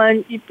so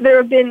on. There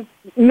have been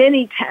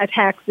many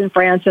attacks in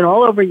France and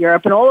all over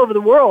Europe and all over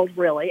the world,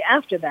 really,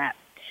 after that,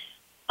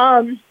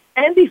 and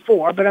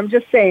before. But I'm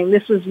just saying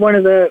this was one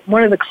of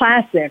the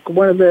classic,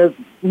 one of the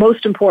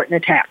most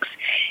important attacks.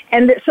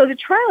 And so the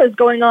trial is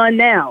going on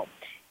now,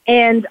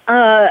 and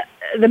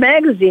the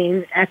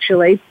magazine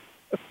actually,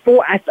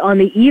 on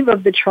the eve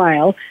of the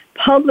trial,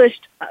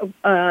 published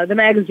the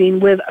magazine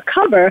with a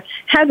cover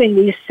having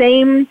these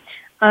same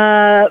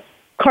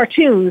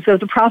cartoons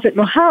of the Prophet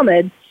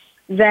Muhammad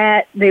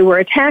that they were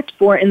attacked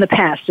for in the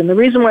past. And the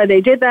reason why they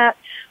did that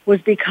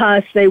was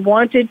because they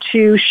wanted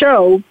to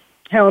show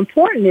how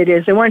important it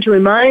is. They wanted to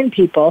remind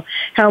people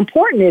how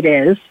important it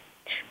is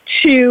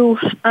to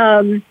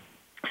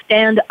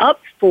stand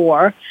up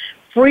for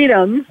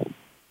freedom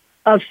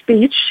of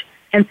speech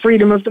and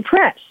freedom of the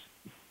press.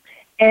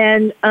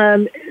 And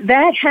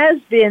that has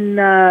been,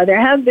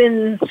 there have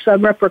been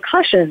some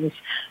repercussions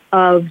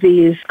of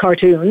these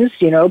cartoons,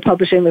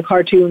 publishing the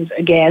cartoons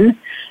again.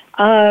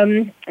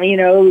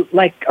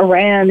 Like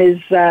Iran is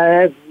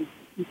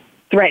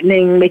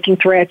making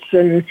threats,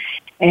 and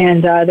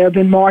there have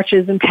been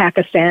marches in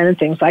Pakistan and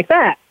things like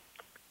that.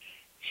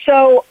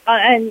 So,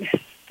 and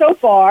so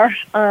far,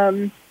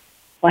 I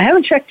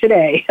haven't checked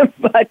today,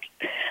 but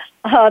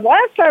the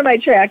last time I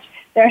checked,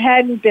 there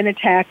hadn't been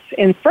attacks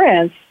in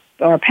France,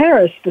 or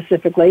Paris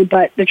specifically,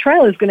 but the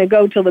trial is going to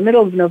go till the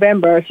middle of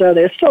November, so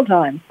there's still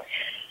time.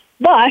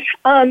 But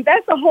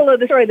that's a whole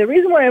other story. The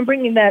reason why I'm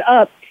bringing that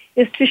up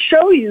is to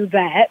show you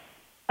that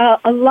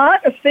a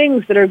lot of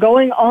things that are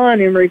going on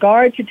in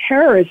regard to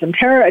terrorism,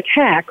 terror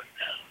attacks,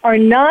 are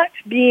not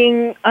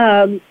being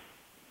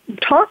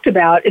talked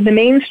about in the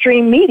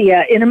mainstream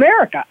media in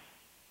America.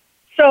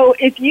 So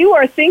if you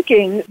are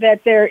thinking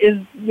that there is,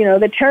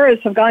 that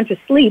terrorists have gone to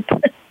sleep,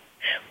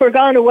 or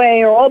gone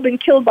away, or all been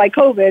killed by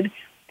COVID,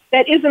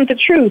 that isn't the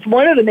truth.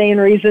 One of the main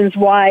reasons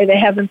why they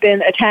haven't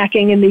been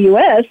attacking in the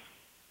U.S.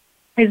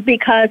 is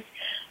because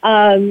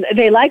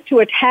they like to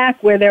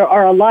attack where there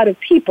are a lot of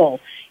people,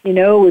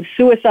 with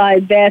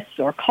suicide vests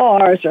or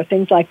cars or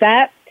things like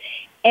that.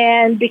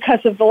 And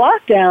because of the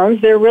lockdowns,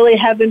 there really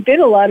haven't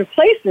been a lot of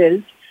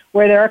places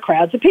where there are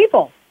crowds of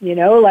people,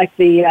 like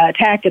the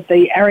attack at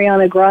the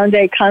Ariana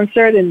Grande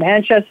concert in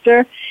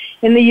Manchester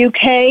in the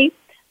UK.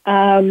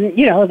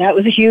 That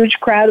was a huge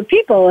crowd of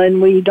people,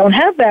 and we don't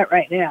have that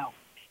right now.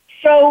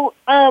 So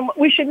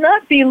we should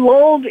not be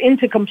lulled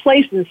into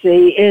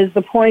complacency is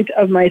the point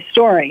of my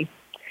story.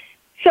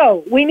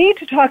 So we need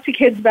to talk to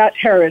kids about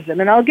terrorism,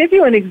 and I'll give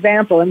you an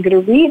example. I'm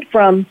going to read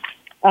from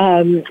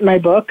my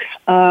book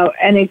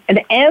an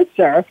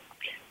answer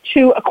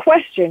to a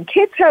question.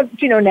 Kids have,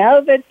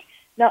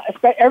 now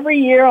every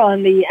year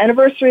on the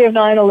anniversary of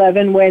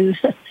 9/11, when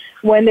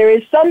when there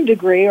is some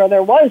degree, or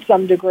there was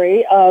some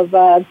degree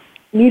of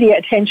media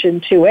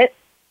attention to it,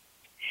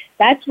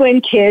 that's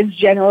when kids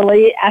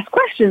generally ask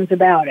questions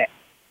about it.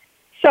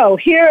 So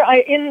here,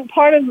 in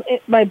part of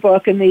my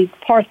book, in the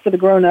part for the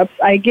grown-ups,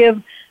 I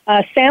give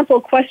sample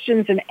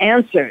questions and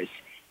answers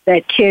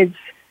that kids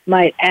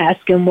might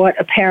ask and what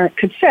a parent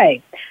could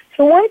say.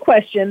 So one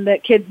question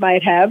that kids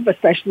might have,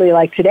 especially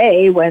like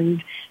today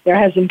when there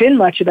hasn't been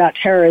much about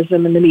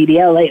terrorism in the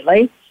media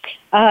lately,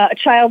 a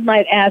child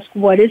might ask,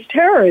 what is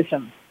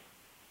terrorism?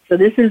 So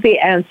this is the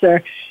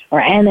answer, or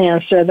an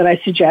answer, that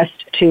I suggest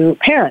to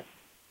parents.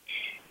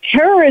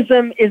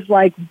 Terrorism is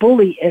like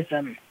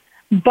bullyism,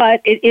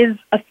 but it is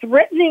a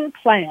threatening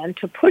plan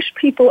to push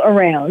people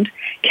around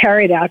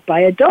carried out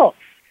by adults,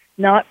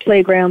 not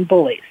playground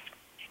bullies.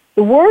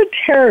 The word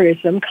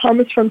terrorism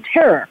comes from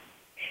terror.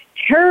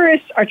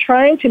 Terrorists are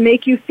trying to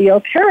make you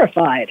feel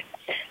terrified.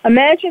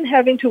 Imagine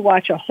having to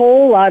watch a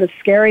whole lot of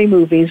scary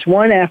movies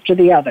one after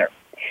the other.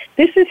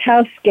 This is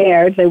how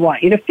scared they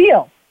want you to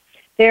feel.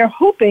 They are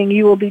hoping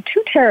you will be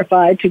too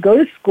terrified to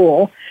go to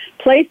school,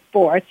 play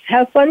sports,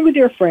 have fun with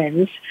your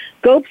friends,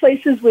 go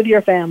places with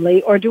your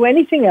family, or do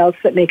anything else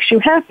that makes you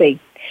happy.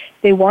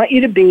 They want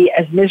you to be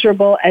as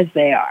miserable as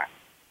they are.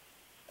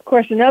 Of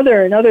course,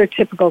 another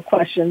typical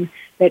question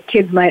that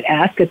kids might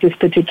ask at this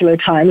particular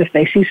time if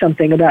they see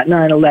something about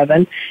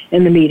 9/11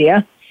 in the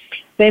media,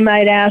 they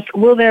might ask,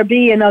 will there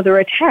be another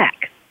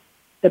attack?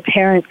 The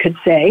parent could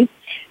say,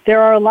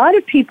 there are a lot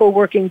of people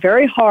working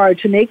very hard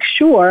to make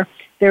sure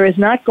there is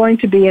not going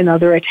to be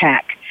another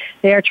attack.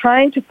 They are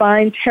trying to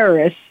find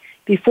terrorists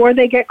before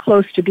they get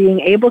close to being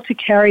able to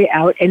carry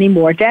out any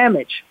more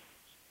damage.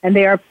 And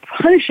they are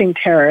punishing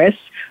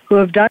terrorists who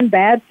have done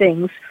bad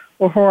things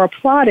or who are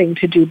plotting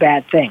to do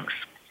bad things.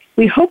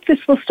 We hope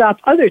this will stop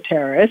other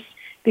terrorists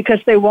because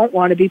they won't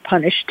want to be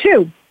punished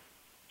too.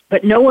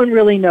 But no one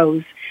really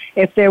knows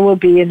if there will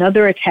be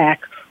another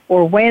attack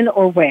or when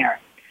or where.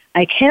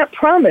 I can't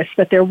promise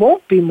that there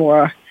won't be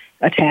more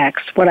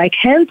attacks. What I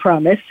can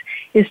promise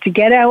is to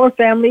get our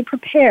family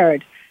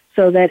prepared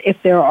so that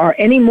if there are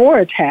any more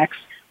attacks,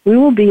 we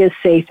will be as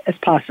safe as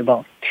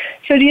possible.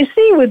 So do you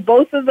see, with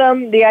both of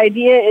them, the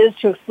idea is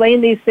to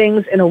explain these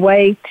things in a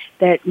way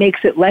that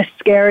makes it less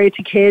scary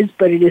to kids,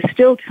 but it is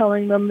still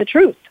telling them the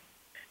truth.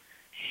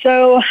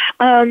 So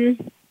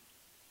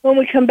when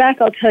we come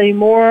back, I'll tell you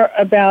more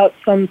about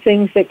some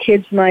things that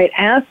kids might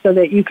ask so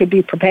that you could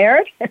be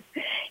prepared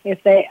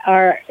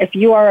if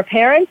you are a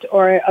parent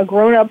or a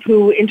grown-up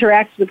who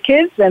interacts with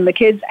kids and the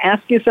kids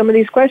ask you some of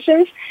these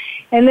questions.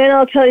 And then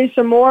I'll tell you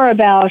some more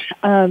about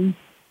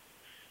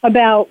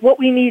what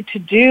we need to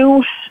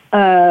do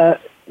now,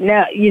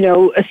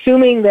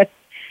 assuming that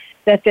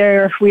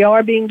we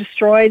are being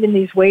destroyed in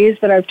these ways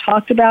that I've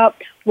talked about.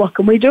 What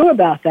can we do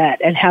about that,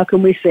 and how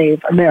can we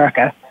save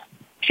America?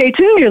 Stay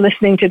tuned. You're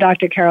listening to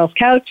Dr. Carol's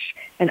Couch,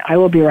 and I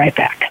will be right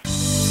back.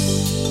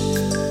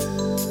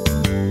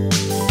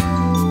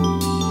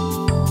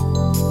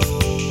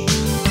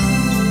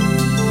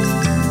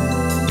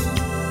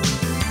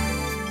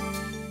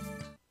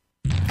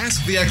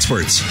 Ask the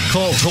experts.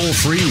 Call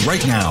toll-free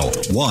right now,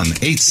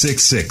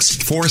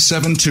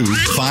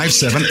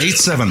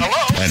 1-866-472-5787.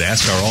 And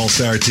ask our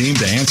All-Star team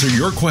to answer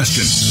your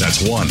question.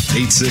 That's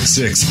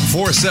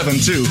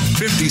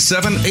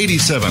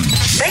 1-866-472-5787.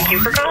 Thank you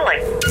for calling.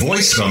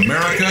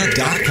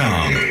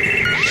 VoiceAmerica.com.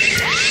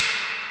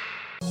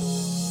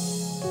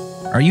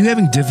 Are you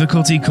having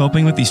difficulty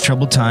coping with these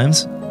troubled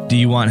times? Do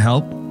you want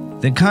help?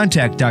 Then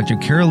contact Dr.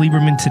 Carol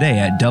Lieberman today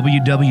at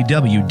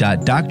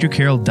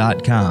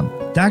www.drcarol.com.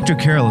 Dr.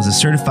 Carol is a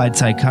certified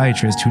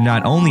psychiatrist who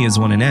not only has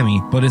won an Emmy,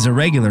 but is a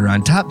regular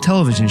on top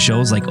television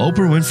shows like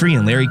Oprah Winfrey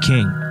and Larry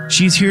King.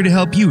 She's here to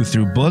help you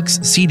through books,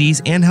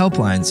 CDs, and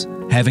helplines.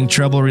 Having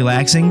trouble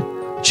relaxing?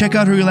 Check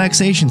out her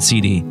relaxation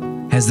CD.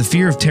 Has the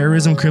fear of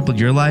terrorism crippled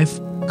your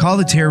life? Call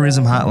the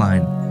Terrorism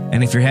Hotline.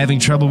 And if you're having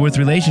trouble with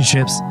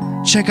relationships,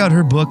 check out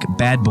her book,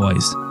 Bad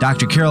Boys.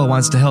 Dr. Carol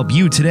wants to help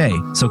you today,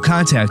 so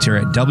contact her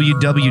at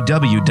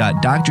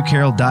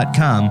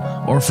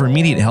www.drcarol.com or for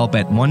immediate help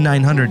at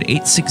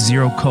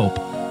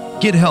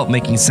 1-900-860-COPE. Get help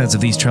making sense of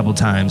these troubled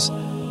times.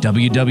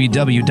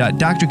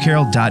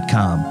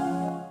 www.drcarol.com.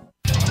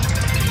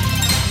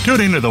 Tune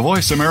in to the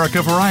Voice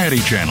America Variety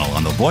channel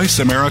on the Voice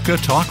America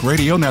Talk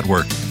Radio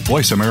Network.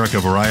 Voice America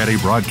Variety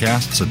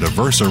broadcasts a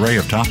diverse array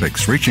of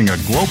topics reaching a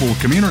global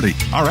community.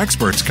 Our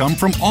experts come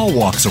from all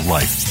walks of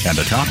life, and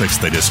the topics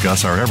they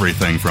discuss are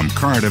everything from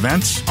current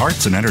events,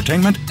 arts and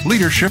entertainment,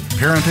 leadership,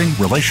 parenting,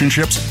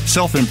 relationships,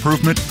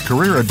 self-improvement,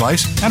 career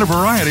advice, and a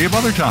variety of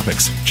other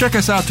topics. Check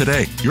us out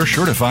today. You're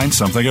sure to find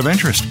something of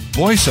interest.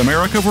 Voice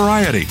America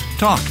Variety.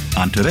 Talk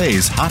on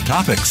today's hot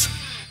topics.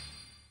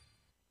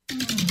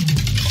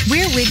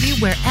 We're with you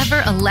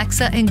wherever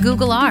Alexa and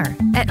Google are.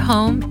 At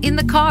home, in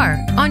the car,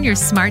 on your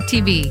smart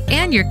TV,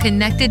 and your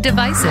connected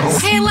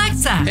devices. Hey,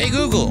 Alexa. Hey,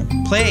 Google.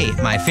 Play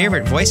my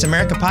favorite Voice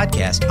America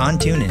podcast on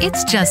TuneIn.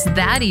 It's just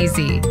that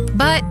easy.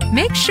 But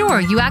make sure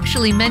you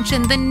actually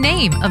mention the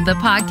name of the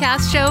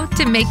podcast show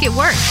to make it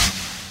work.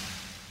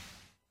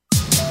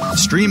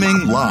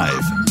 Streaming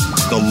live,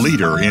 the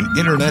leader in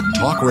Internet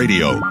talk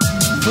radio.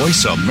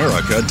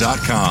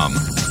 VoiceAmerica.com.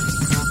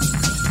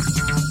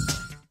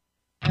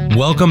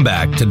 Welcome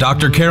back to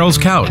Dr. Carol's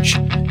Couch.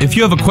 If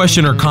you have a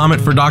question or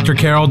comment for Dr.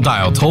 Carol,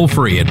 dial toll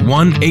free at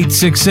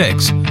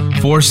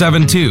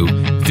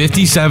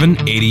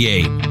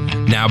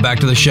 1-866-472-5788. Now back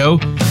to the show.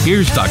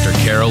 Here's Dr.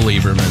 Carol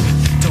Lieberman.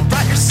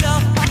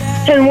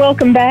 And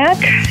welcome back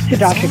to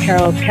Dr.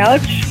 Carol's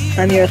Couch.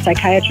 I'm your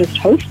psychiatrist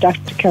host,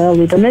 Dr. Carol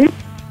Lieberman.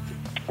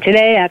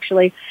 Today,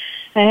 actually,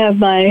 I have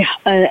my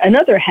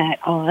another hat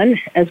on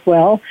as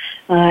well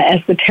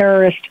as the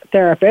terrorist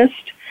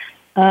therapist,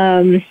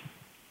 talking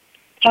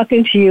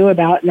to you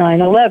about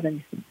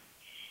 9/11.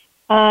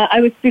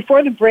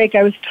 Before the break,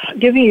 I was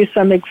giving you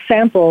some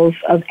examples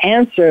of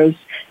answers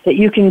that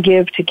you can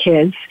give to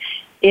kids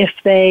if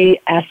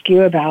they ask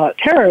you about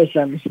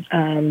terrorism,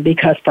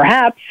 because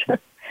perhaps,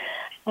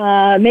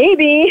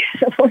 maybe,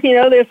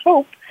 there's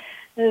hope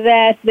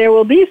that there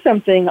will be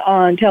something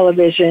on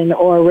television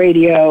or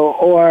radio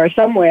or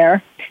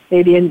somewhere,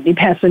 maybe you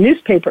pass a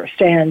newspaper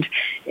stand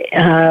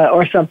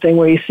or something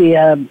where you see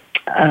a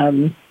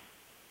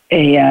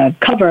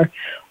cover,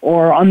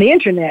 or on the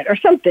internet or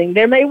something.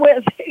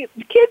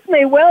 Kids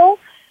may well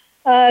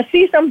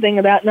see something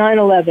about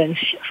 9/11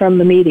 from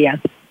the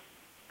media,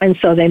 and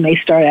so they may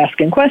start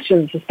asking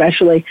questions,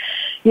 especially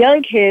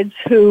young kids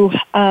who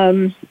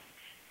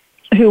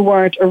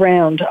weren't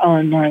around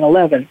on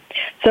 9/11.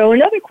 So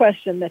another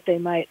question that they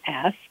might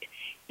ask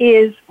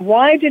is,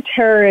 why do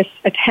terrorists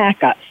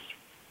attack us?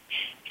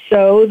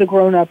 So the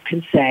grown-up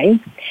can say,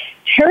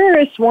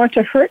 terrorists want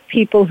to hurt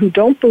people who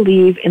don't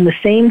believe in the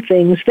same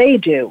things they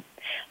do,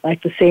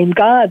 like the same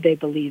God they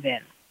believe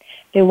in.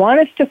 They want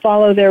us to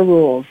follow their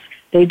rules.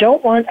 They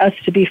don't want us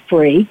to be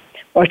free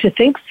or to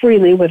think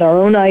freely with our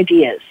own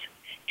ideas.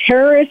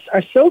 Terrorists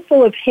are so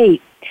full of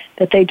hate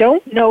that they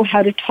don't know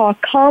how to talk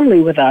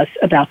calmly with us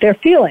about their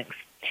feelings,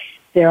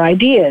 their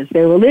ideas,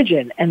 their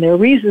religion, and their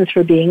reasons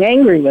for being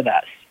angry with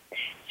us.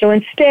 So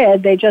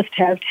instead, they just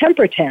have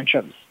temper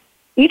tantrums.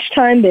 Each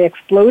time they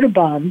explode a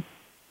bomb,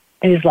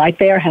 it is like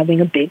they are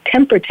having a big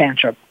temper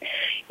tantrum.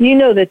 You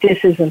know that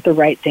this isn't the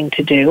right thing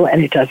to do,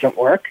 and it doesn't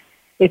work.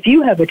 If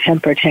you have a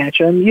temper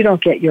tantrum, you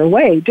don't get your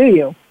way, do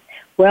you?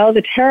 Well,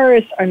 the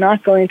terrorists are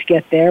not going to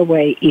get their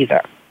way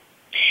either.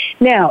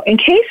 Now, in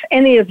case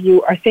any of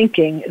you are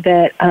thinking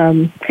that,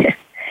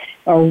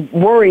 or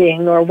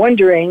worrying or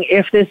wondering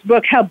if this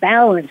book, how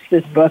balanced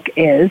this book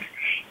is,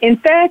 in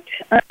fact,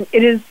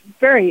 it is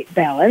very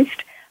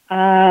balanced,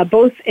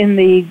 both in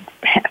the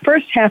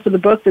first half of the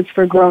book that's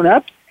for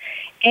grown-ups,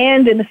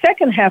 and in the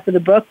second half of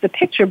the book, the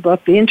picture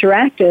book, the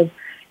interactive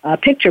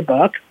picture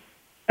book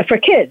for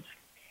kids.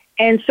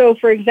 And so,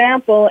 for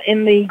example,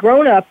 in the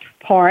grown-up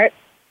part,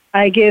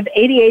 I give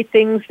 88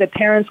 things that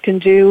parents can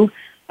do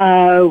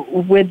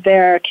with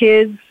their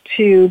kids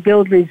to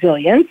build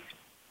resilience.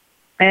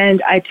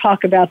 And I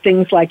talk about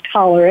things like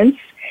tolerance.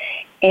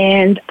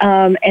 And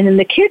in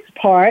the kids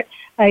part,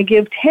 I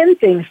give 10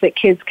 things that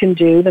kids can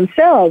do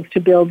themselves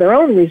to build their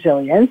own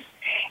resilience.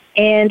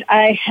 And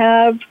I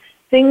have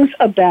things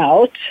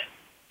about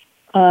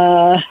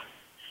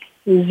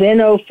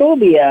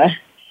xenophobia.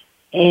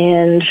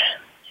 And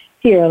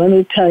here, let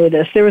me tell you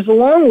this. There is a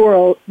long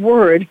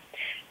word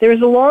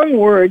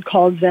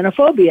called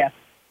xenophobia.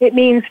 It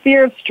means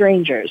fear of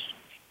strangers.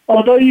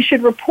 Although you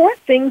should report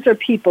things or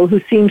people who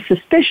seem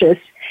suspicious,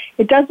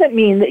 it doesn't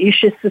mean that you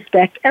should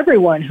suspect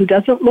everyone who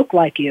doesn't look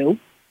like you,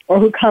 or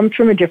who comes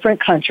from a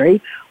different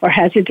country, or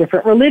has a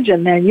different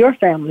religion than your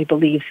family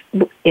believes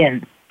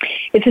in.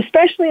 It's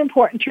especially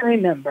important to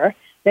remember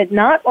that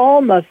not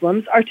all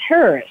Muslims are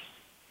terrorists.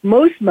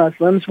 Most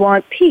Muslims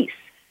want peace,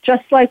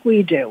 just like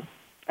we do.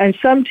 And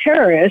some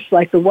terrorists,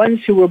 like the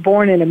ones who were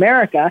born in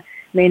America,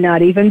 may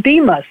not even be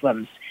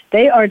Muslims.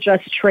 They are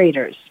just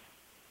traitors.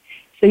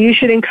 So you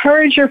should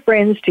encourage your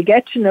friends to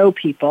get to know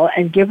people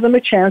and give them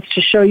a chance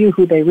to show you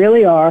who they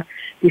really are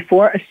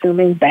before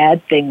assuming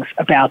bad things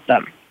about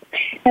them.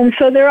 And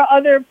so there are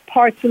other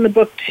parts in the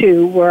book,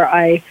 too, where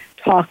I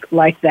talk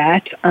like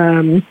that,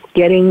 telling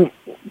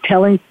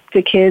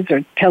the kids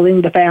or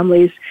telling the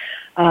families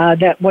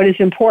that what is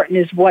important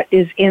is what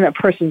is in a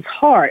person's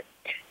heart,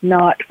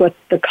 not what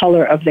the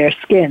color of their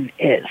skin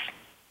is.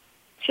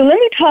 So let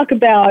me talk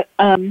about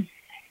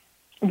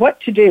what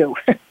to do,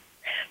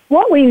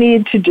 what we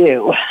need to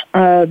do.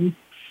 Now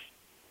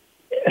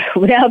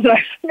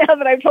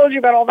that I've told you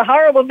about all the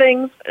horrible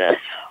things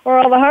or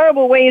all the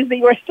horrible ways that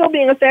you are still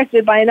being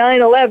affected by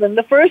 9/11,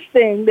 the first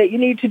thing that you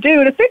need to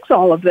do to fix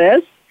all of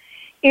this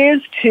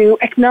is to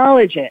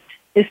acknowledge it,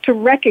 is to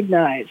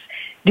recognize.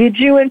 Did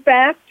you, in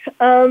fact,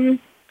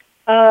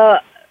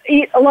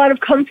 eat a lot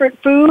of comfort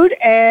food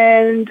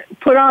and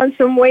put on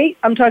some weight?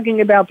 I'm talking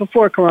about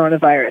before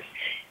coronavirus.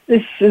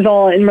 This is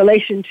all in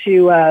relation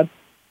to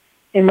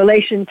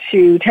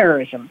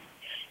terrorism.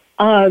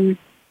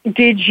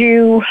 Did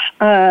you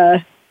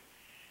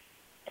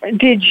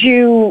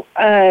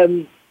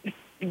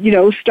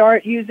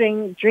start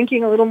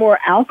drinking a little more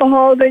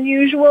alcohol than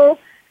usual?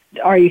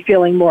 Are you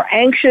feeling more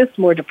anxious,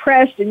 more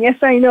depressed? And yes,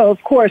 I know,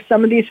 of course,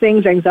 some of these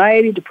things,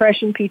 anxiety,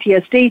 depression,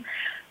 PTSD,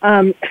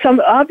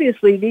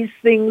 obviously these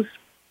things,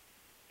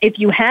 if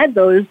you had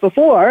those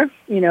before,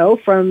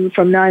 from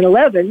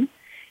 9/11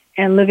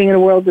 and living in a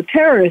world of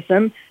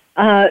terrorism,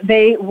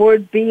 they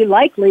would be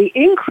likely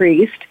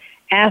increased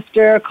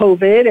after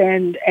COVID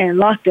and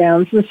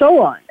lockdowns and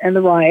so on, and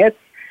the riots,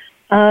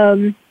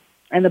 and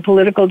the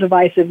political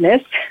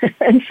divisiveness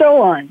and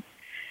so on.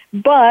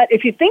 But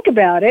if you think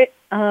about it,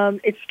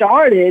 it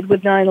started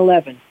with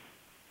 9/11.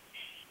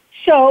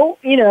 So,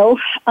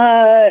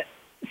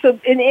 so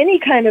in any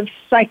kind of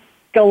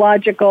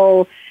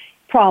psychological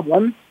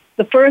problem,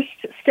 the first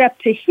step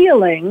to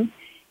healing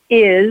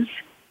is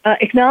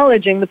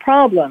acknowledging the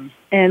problem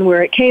and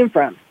where it came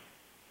from.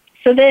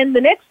 So then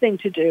the next thing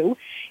to do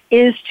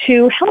is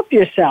to help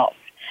yourself.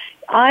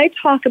 I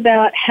talk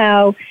about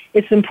how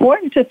it's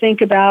important to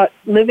think about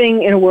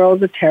living in a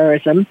world of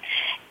terrorism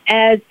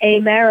as a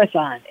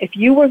marathon. If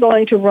you were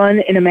going to run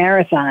in a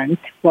marathon,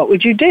 what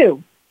would you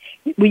do?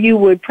 You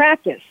would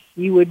practice.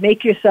 You would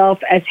make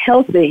yourself as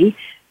healthy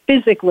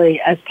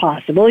physically as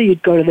possible.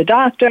 You'd go to the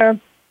doctor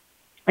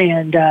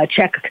and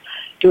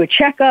do a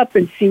checkup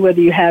and see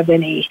whether you have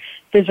any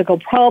physical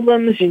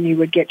problems, and you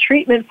would get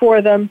treatment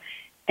for them.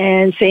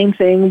 And same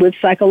thing with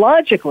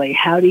psychologically.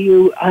 How do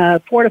you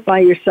fortify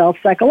yourself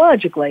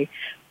psychologically?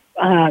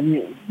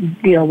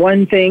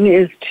 One thing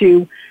is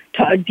to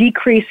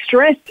decrease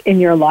stress in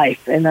your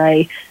life, and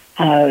I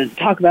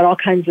talk about all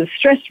kinds of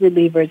stress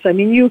relievers. I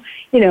mean, you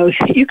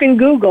can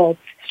Google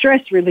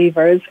stress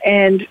relievers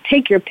and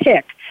take your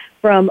pick,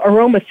 from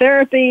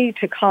aromatherapy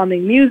to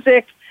calming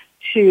music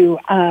to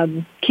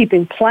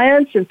keeping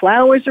plants and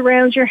flowers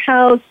around your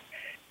house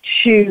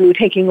to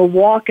taking a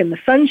walk in the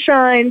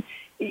sunshine.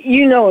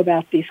 You know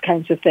about these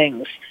kinds of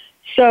things.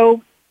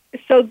 So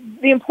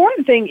the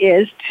important thing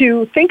is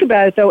to think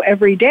about it, though,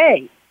 every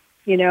day.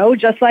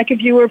 Just like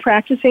if you were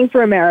practicing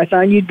for a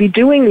marathon, you'd be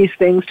doing these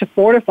things to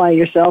fortify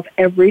yourself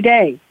every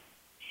day.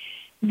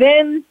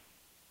 Then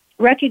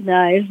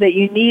recognize that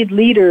you need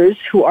leaders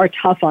who are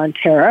tough on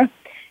terror,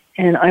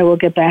 and I will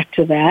get back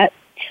to that.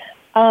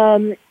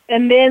 And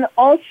then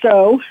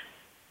also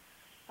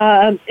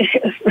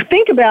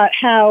think about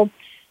how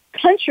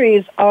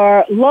countries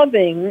are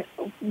loving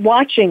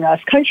watching us,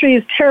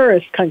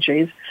 terrorist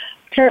countries,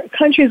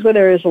 countries where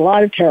there is a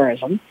lot of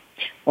terrorism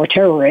or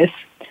terrorists,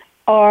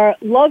 are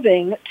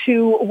loving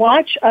to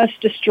watch us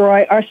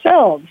destroy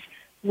ourselves.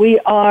 We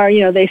are,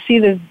 they see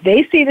the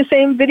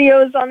same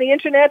videos on the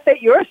internet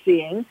that you're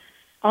seeing,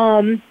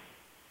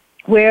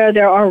 where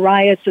there are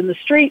riots in the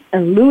street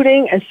and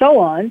looting and so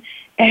on,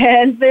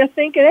 and they're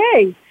thinking,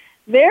 hey,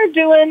 they're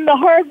doing the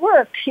hard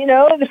work. We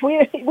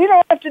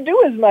don't have to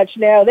do as much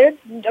now.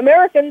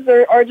 Americans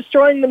are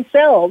destroying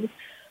themselves.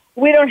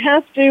 We don't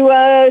have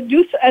to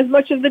do as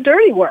much of the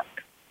dirty work.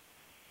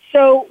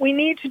 So we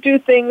need to do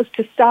things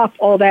to stop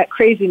all that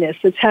craziness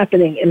that's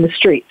happening in the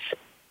streets.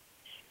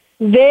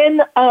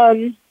 Then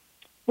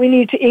we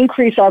need to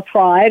increase our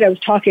pride. I was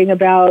talking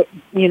about,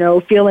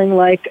 feeling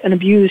like an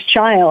abused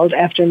child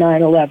after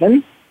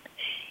 9/11.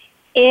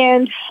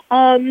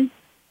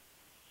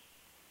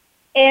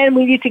 And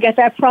we need to get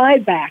that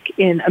pride back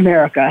in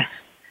America.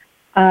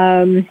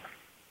 And,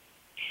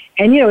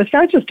 it's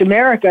not just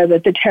America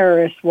that the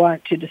terrorists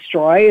want to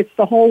destroy. It's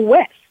the whole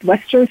West,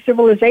 Western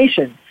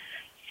civilization.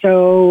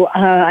 So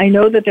I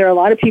know that there are a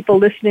lot of people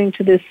listening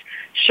to this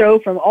show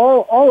from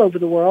all over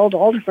the world,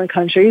 all different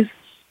countries,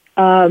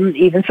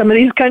 even some of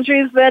these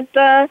countries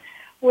that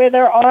where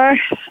there are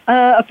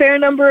a fair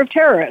number of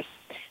terrorists.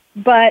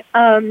 But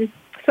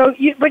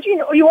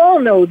you all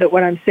know that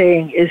what I'm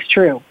saying is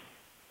true.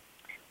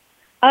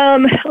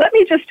 Let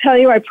me just tell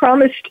you, I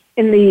promised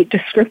in the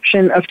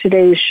description of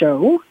today's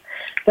show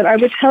that I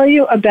would tell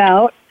you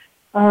about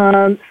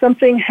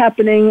something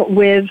happening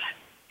with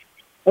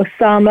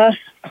Osama,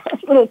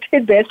 little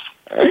tidbits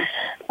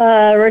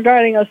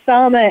regarding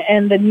Osama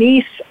and the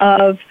niece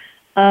of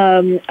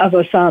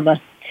Osama.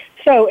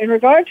 So in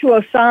regard to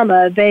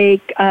Osama,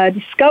 they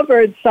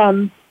discovered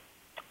some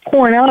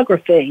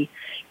pornography.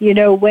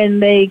 When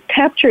they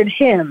captured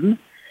him,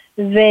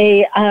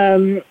 they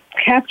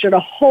captured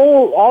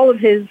all of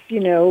his,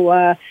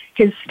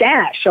 his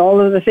stash, all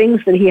of the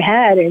things that he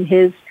had in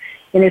his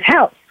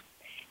house.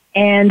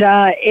 And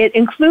it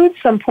includes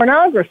some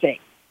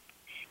pornography.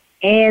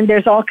 And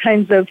there's all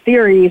kinds of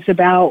theories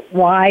about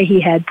why he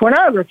had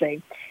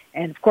pornography.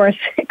 And, of course,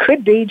 it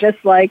could be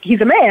just like he's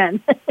a man.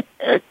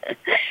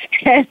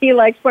 And he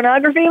likes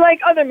pornography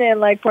like other men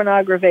like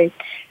pornography.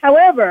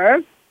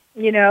 However,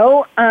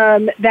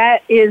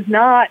 that is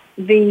not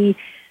the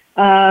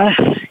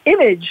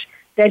image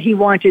that he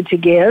wanted to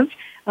give.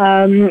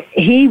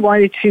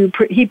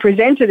 He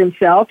presented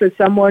himself as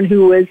someone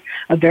who was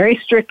a very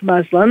strict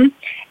Muslim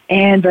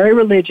and very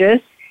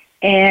religious,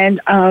 and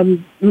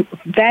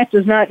that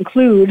does not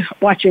include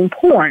watching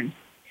porn.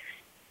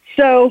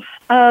 So,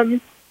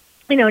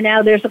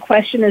 now there's a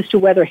question as to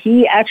whether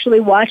he actually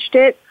watched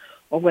it,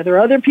 or whether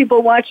other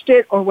people watched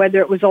it, or whether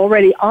it was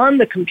already on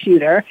the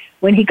computer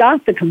when he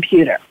got the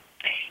computer.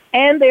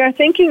 And they are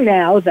thinking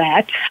now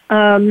that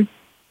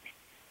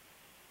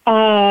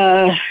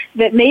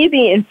that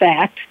maybe, in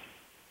fact,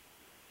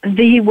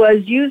 he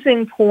was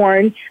using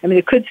porn. I mean,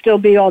 it could still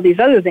be all these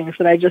other things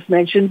that I just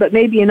mentioned, but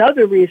maybe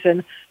another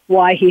reason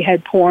why he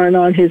had porn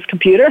on his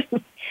computer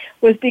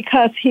was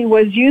because he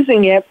was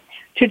using it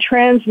to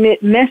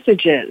transmit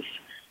messages,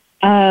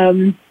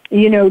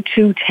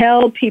 to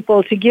tell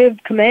people, to give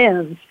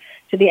commands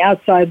to the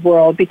outside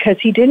world, because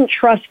he didn't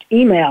trust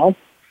email,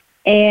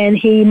 and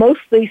he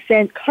mostly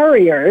sent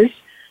couriers,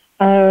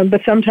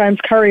 but sometimes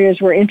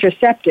couriers were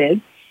intercepted.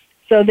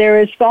 So there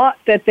is thought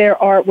that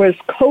was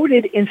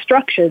coded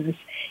instructions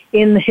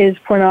in his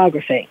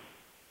pornography.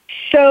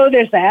 So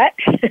there's that,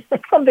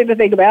 something to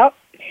think about.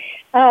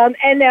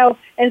 And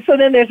so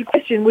then there's a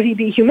question: would he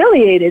be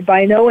humiliated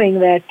by knowing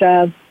that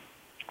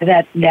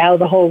that now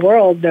the whole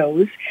world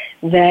knows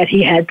that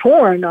he had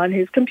porn on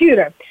his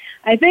computer?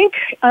 I think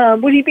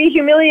would he be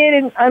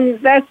humiliated?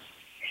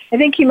 I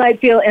think he might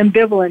feel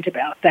ambivalent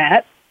about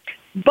that.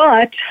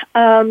 But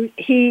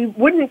he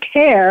wouldn't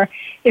care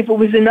if it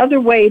was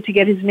another way to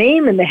get his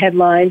name in the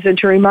headlines and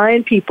to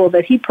remind people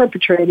that he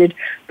perpetrated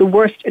the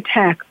worst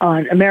attack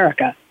on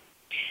America.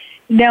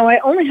 Now, I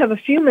only have a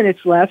few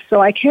minutes left, so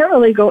I can't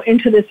really go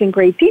into this in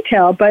great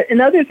detail, but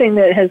another thing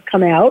that has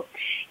come out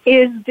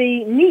is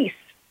the niece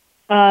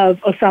of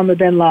Osama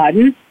bin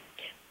Laden,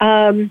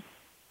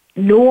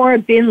 Noor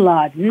bin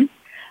Laden.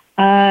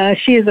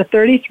 She is a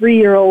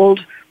 33-year-old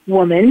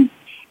woman,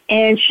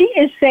 and she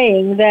is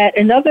saying that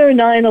another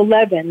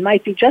 9/11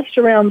 might be just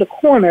around the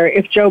corner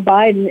if Joe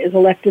Biden is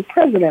elected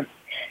president.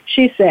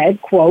 She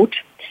said, quote,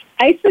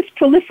 ISIS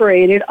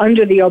proliferated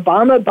under the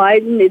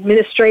Obama-Biden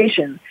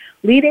administration,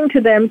 leading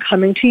to them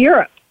coming to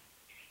Europe.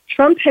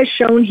 Trump has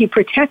shown he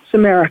protects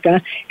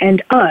America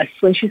and us.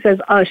 When she says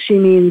us, she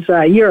means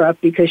Europe,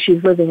 because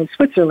she's living in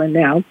Switzerland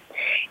now,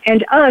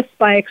 and us,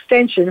 by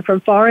extension, from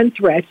foreign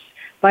threats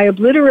by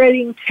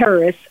obliterating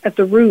terrorists at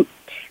the root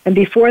and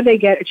before they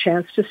get a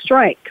chance to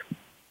strike.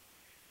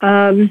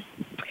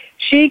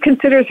 She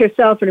considers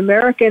herself an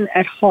American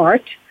at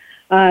heart.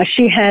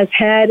 She has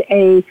had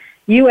a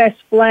U.S.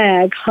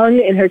 flag hung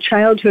in her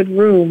childhood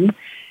room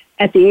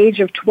at the age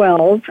of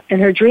 12,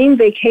 and her dream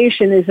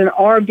vacation is an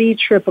RV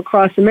trip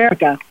across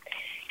America.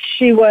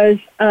 She was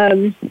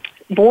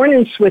born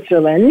in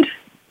Switzerland,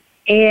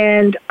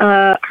 and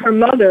her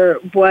mother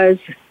was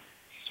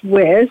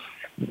Swiss,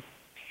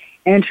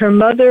 and her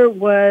mother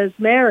was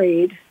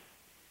married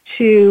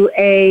to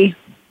a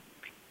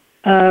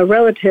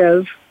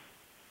relative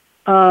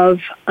of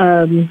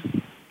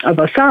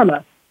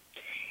Osama.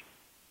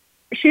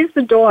 She's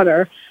the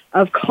daughter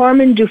of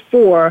Carmen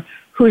Dufour,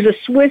 who's a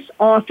Swiss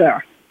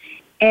author,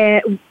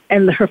 and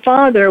her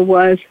father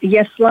was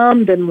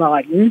Yeslam bin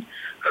Laden,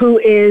 who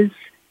is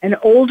an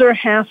older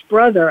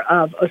half-brother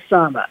of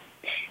Osama.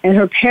 And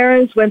her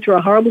parents went through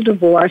a horrible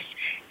divorce,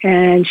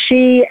 and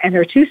she and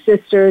her two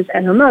sisters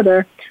and her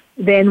mother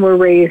then were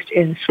raised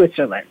in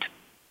Switzerland.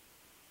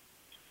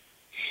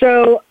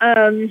 So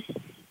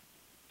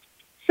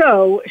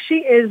she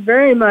is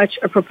very much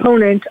a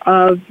proponent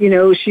of,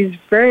 she's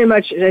very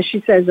much, as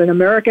she says, an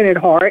American at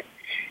heart,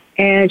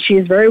 and she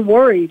is very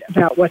worried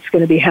about what's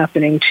going to be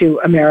happening to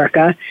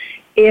America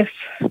if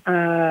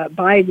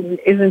Biden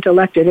isn't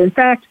elected. In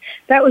fact,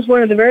 that was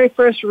one of the very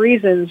first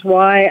reasons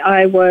why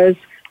I was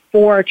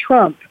for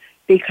Trump,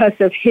 because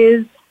of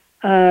his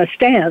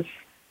stance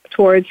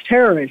towards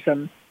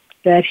terrorism,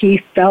 that he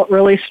felt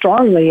really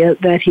strongly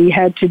that he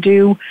had to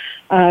do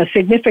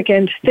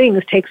significant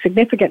things, take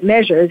significant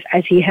measures,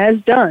 as he has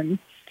done,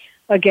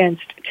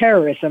 against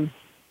terrorism,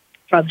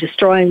 from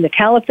destroying the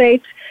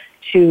caliphate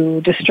to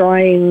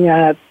destroying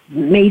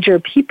major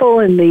people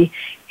in the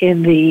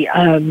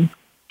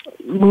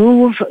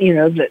move,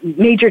 the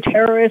major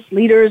terrorist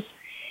leaders,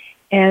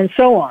 and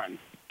so on.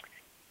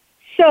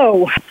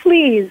 So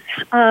please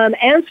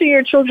answer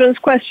your children's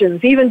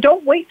questions. Even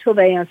don't wait till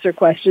they answer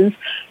questions.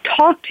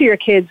 Talk to your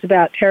kids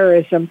about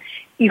terrorism.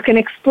 You can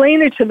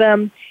explain it to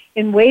them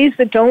in ways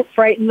that don't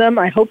frighten them.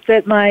 I hope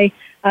that my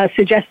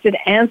suggested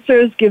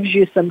answers gives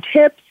you some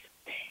tips.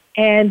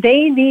 And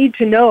they need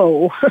to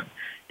know,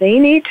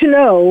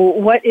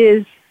 what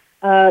is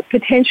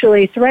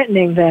potentially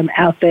threatening them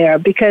out there,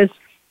 because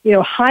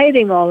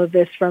hiding all of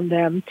this from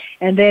them,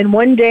 and then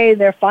one day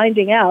they're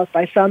finding out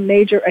by some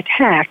major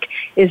attack,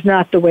 is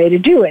not the way to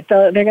do it.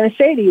 They're going to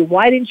say to you,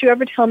 why didn't you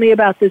ever tell me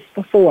about this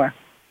before?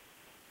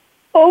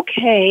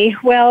 Okay,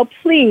 well,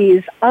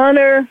 please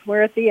honor,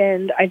 we're at the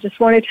end. I just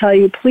want to tell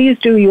you, please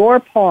do your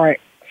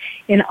part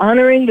in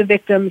honoring the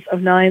victims of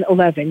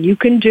 9/11. You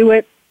can do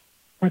it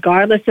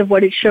regardless of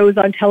what it shows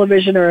on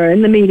television or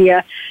in the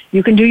media.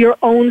 You can do your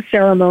own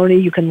ceremony.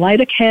 You can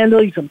light a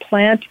candle. You can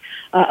plant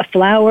a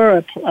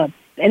flower,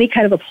 any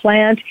kind of a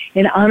plant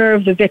in honor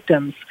of the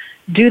victims.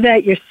 Do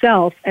that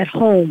yourself at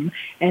home,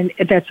 and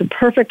that's a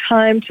perfect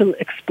time to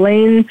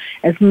explain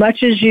as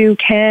much as you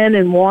can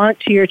and want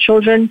to your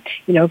children,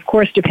 of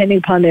course, depending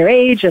upon their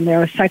age and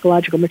their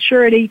psychological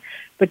maturity,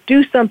 but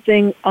do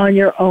something on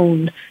your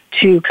own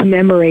to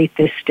commemorate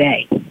this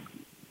day.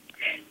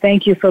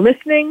 Thank you for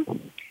listening.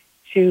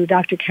 to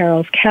Dr.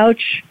 Carol's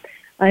Couch.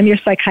 I'm your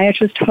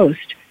psychiatrist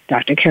host,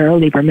 Dr. Carol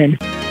Lieberman.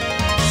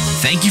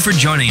 Thank you for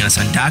joining us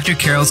on Dr.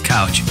 Carol's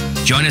Couch.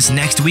 Join us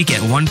next week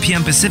at 1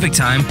 p.m. Pacific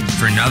Time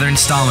for another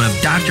installment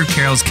of Dr.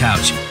 Carol's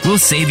Couch. We'll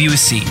save you a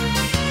seat.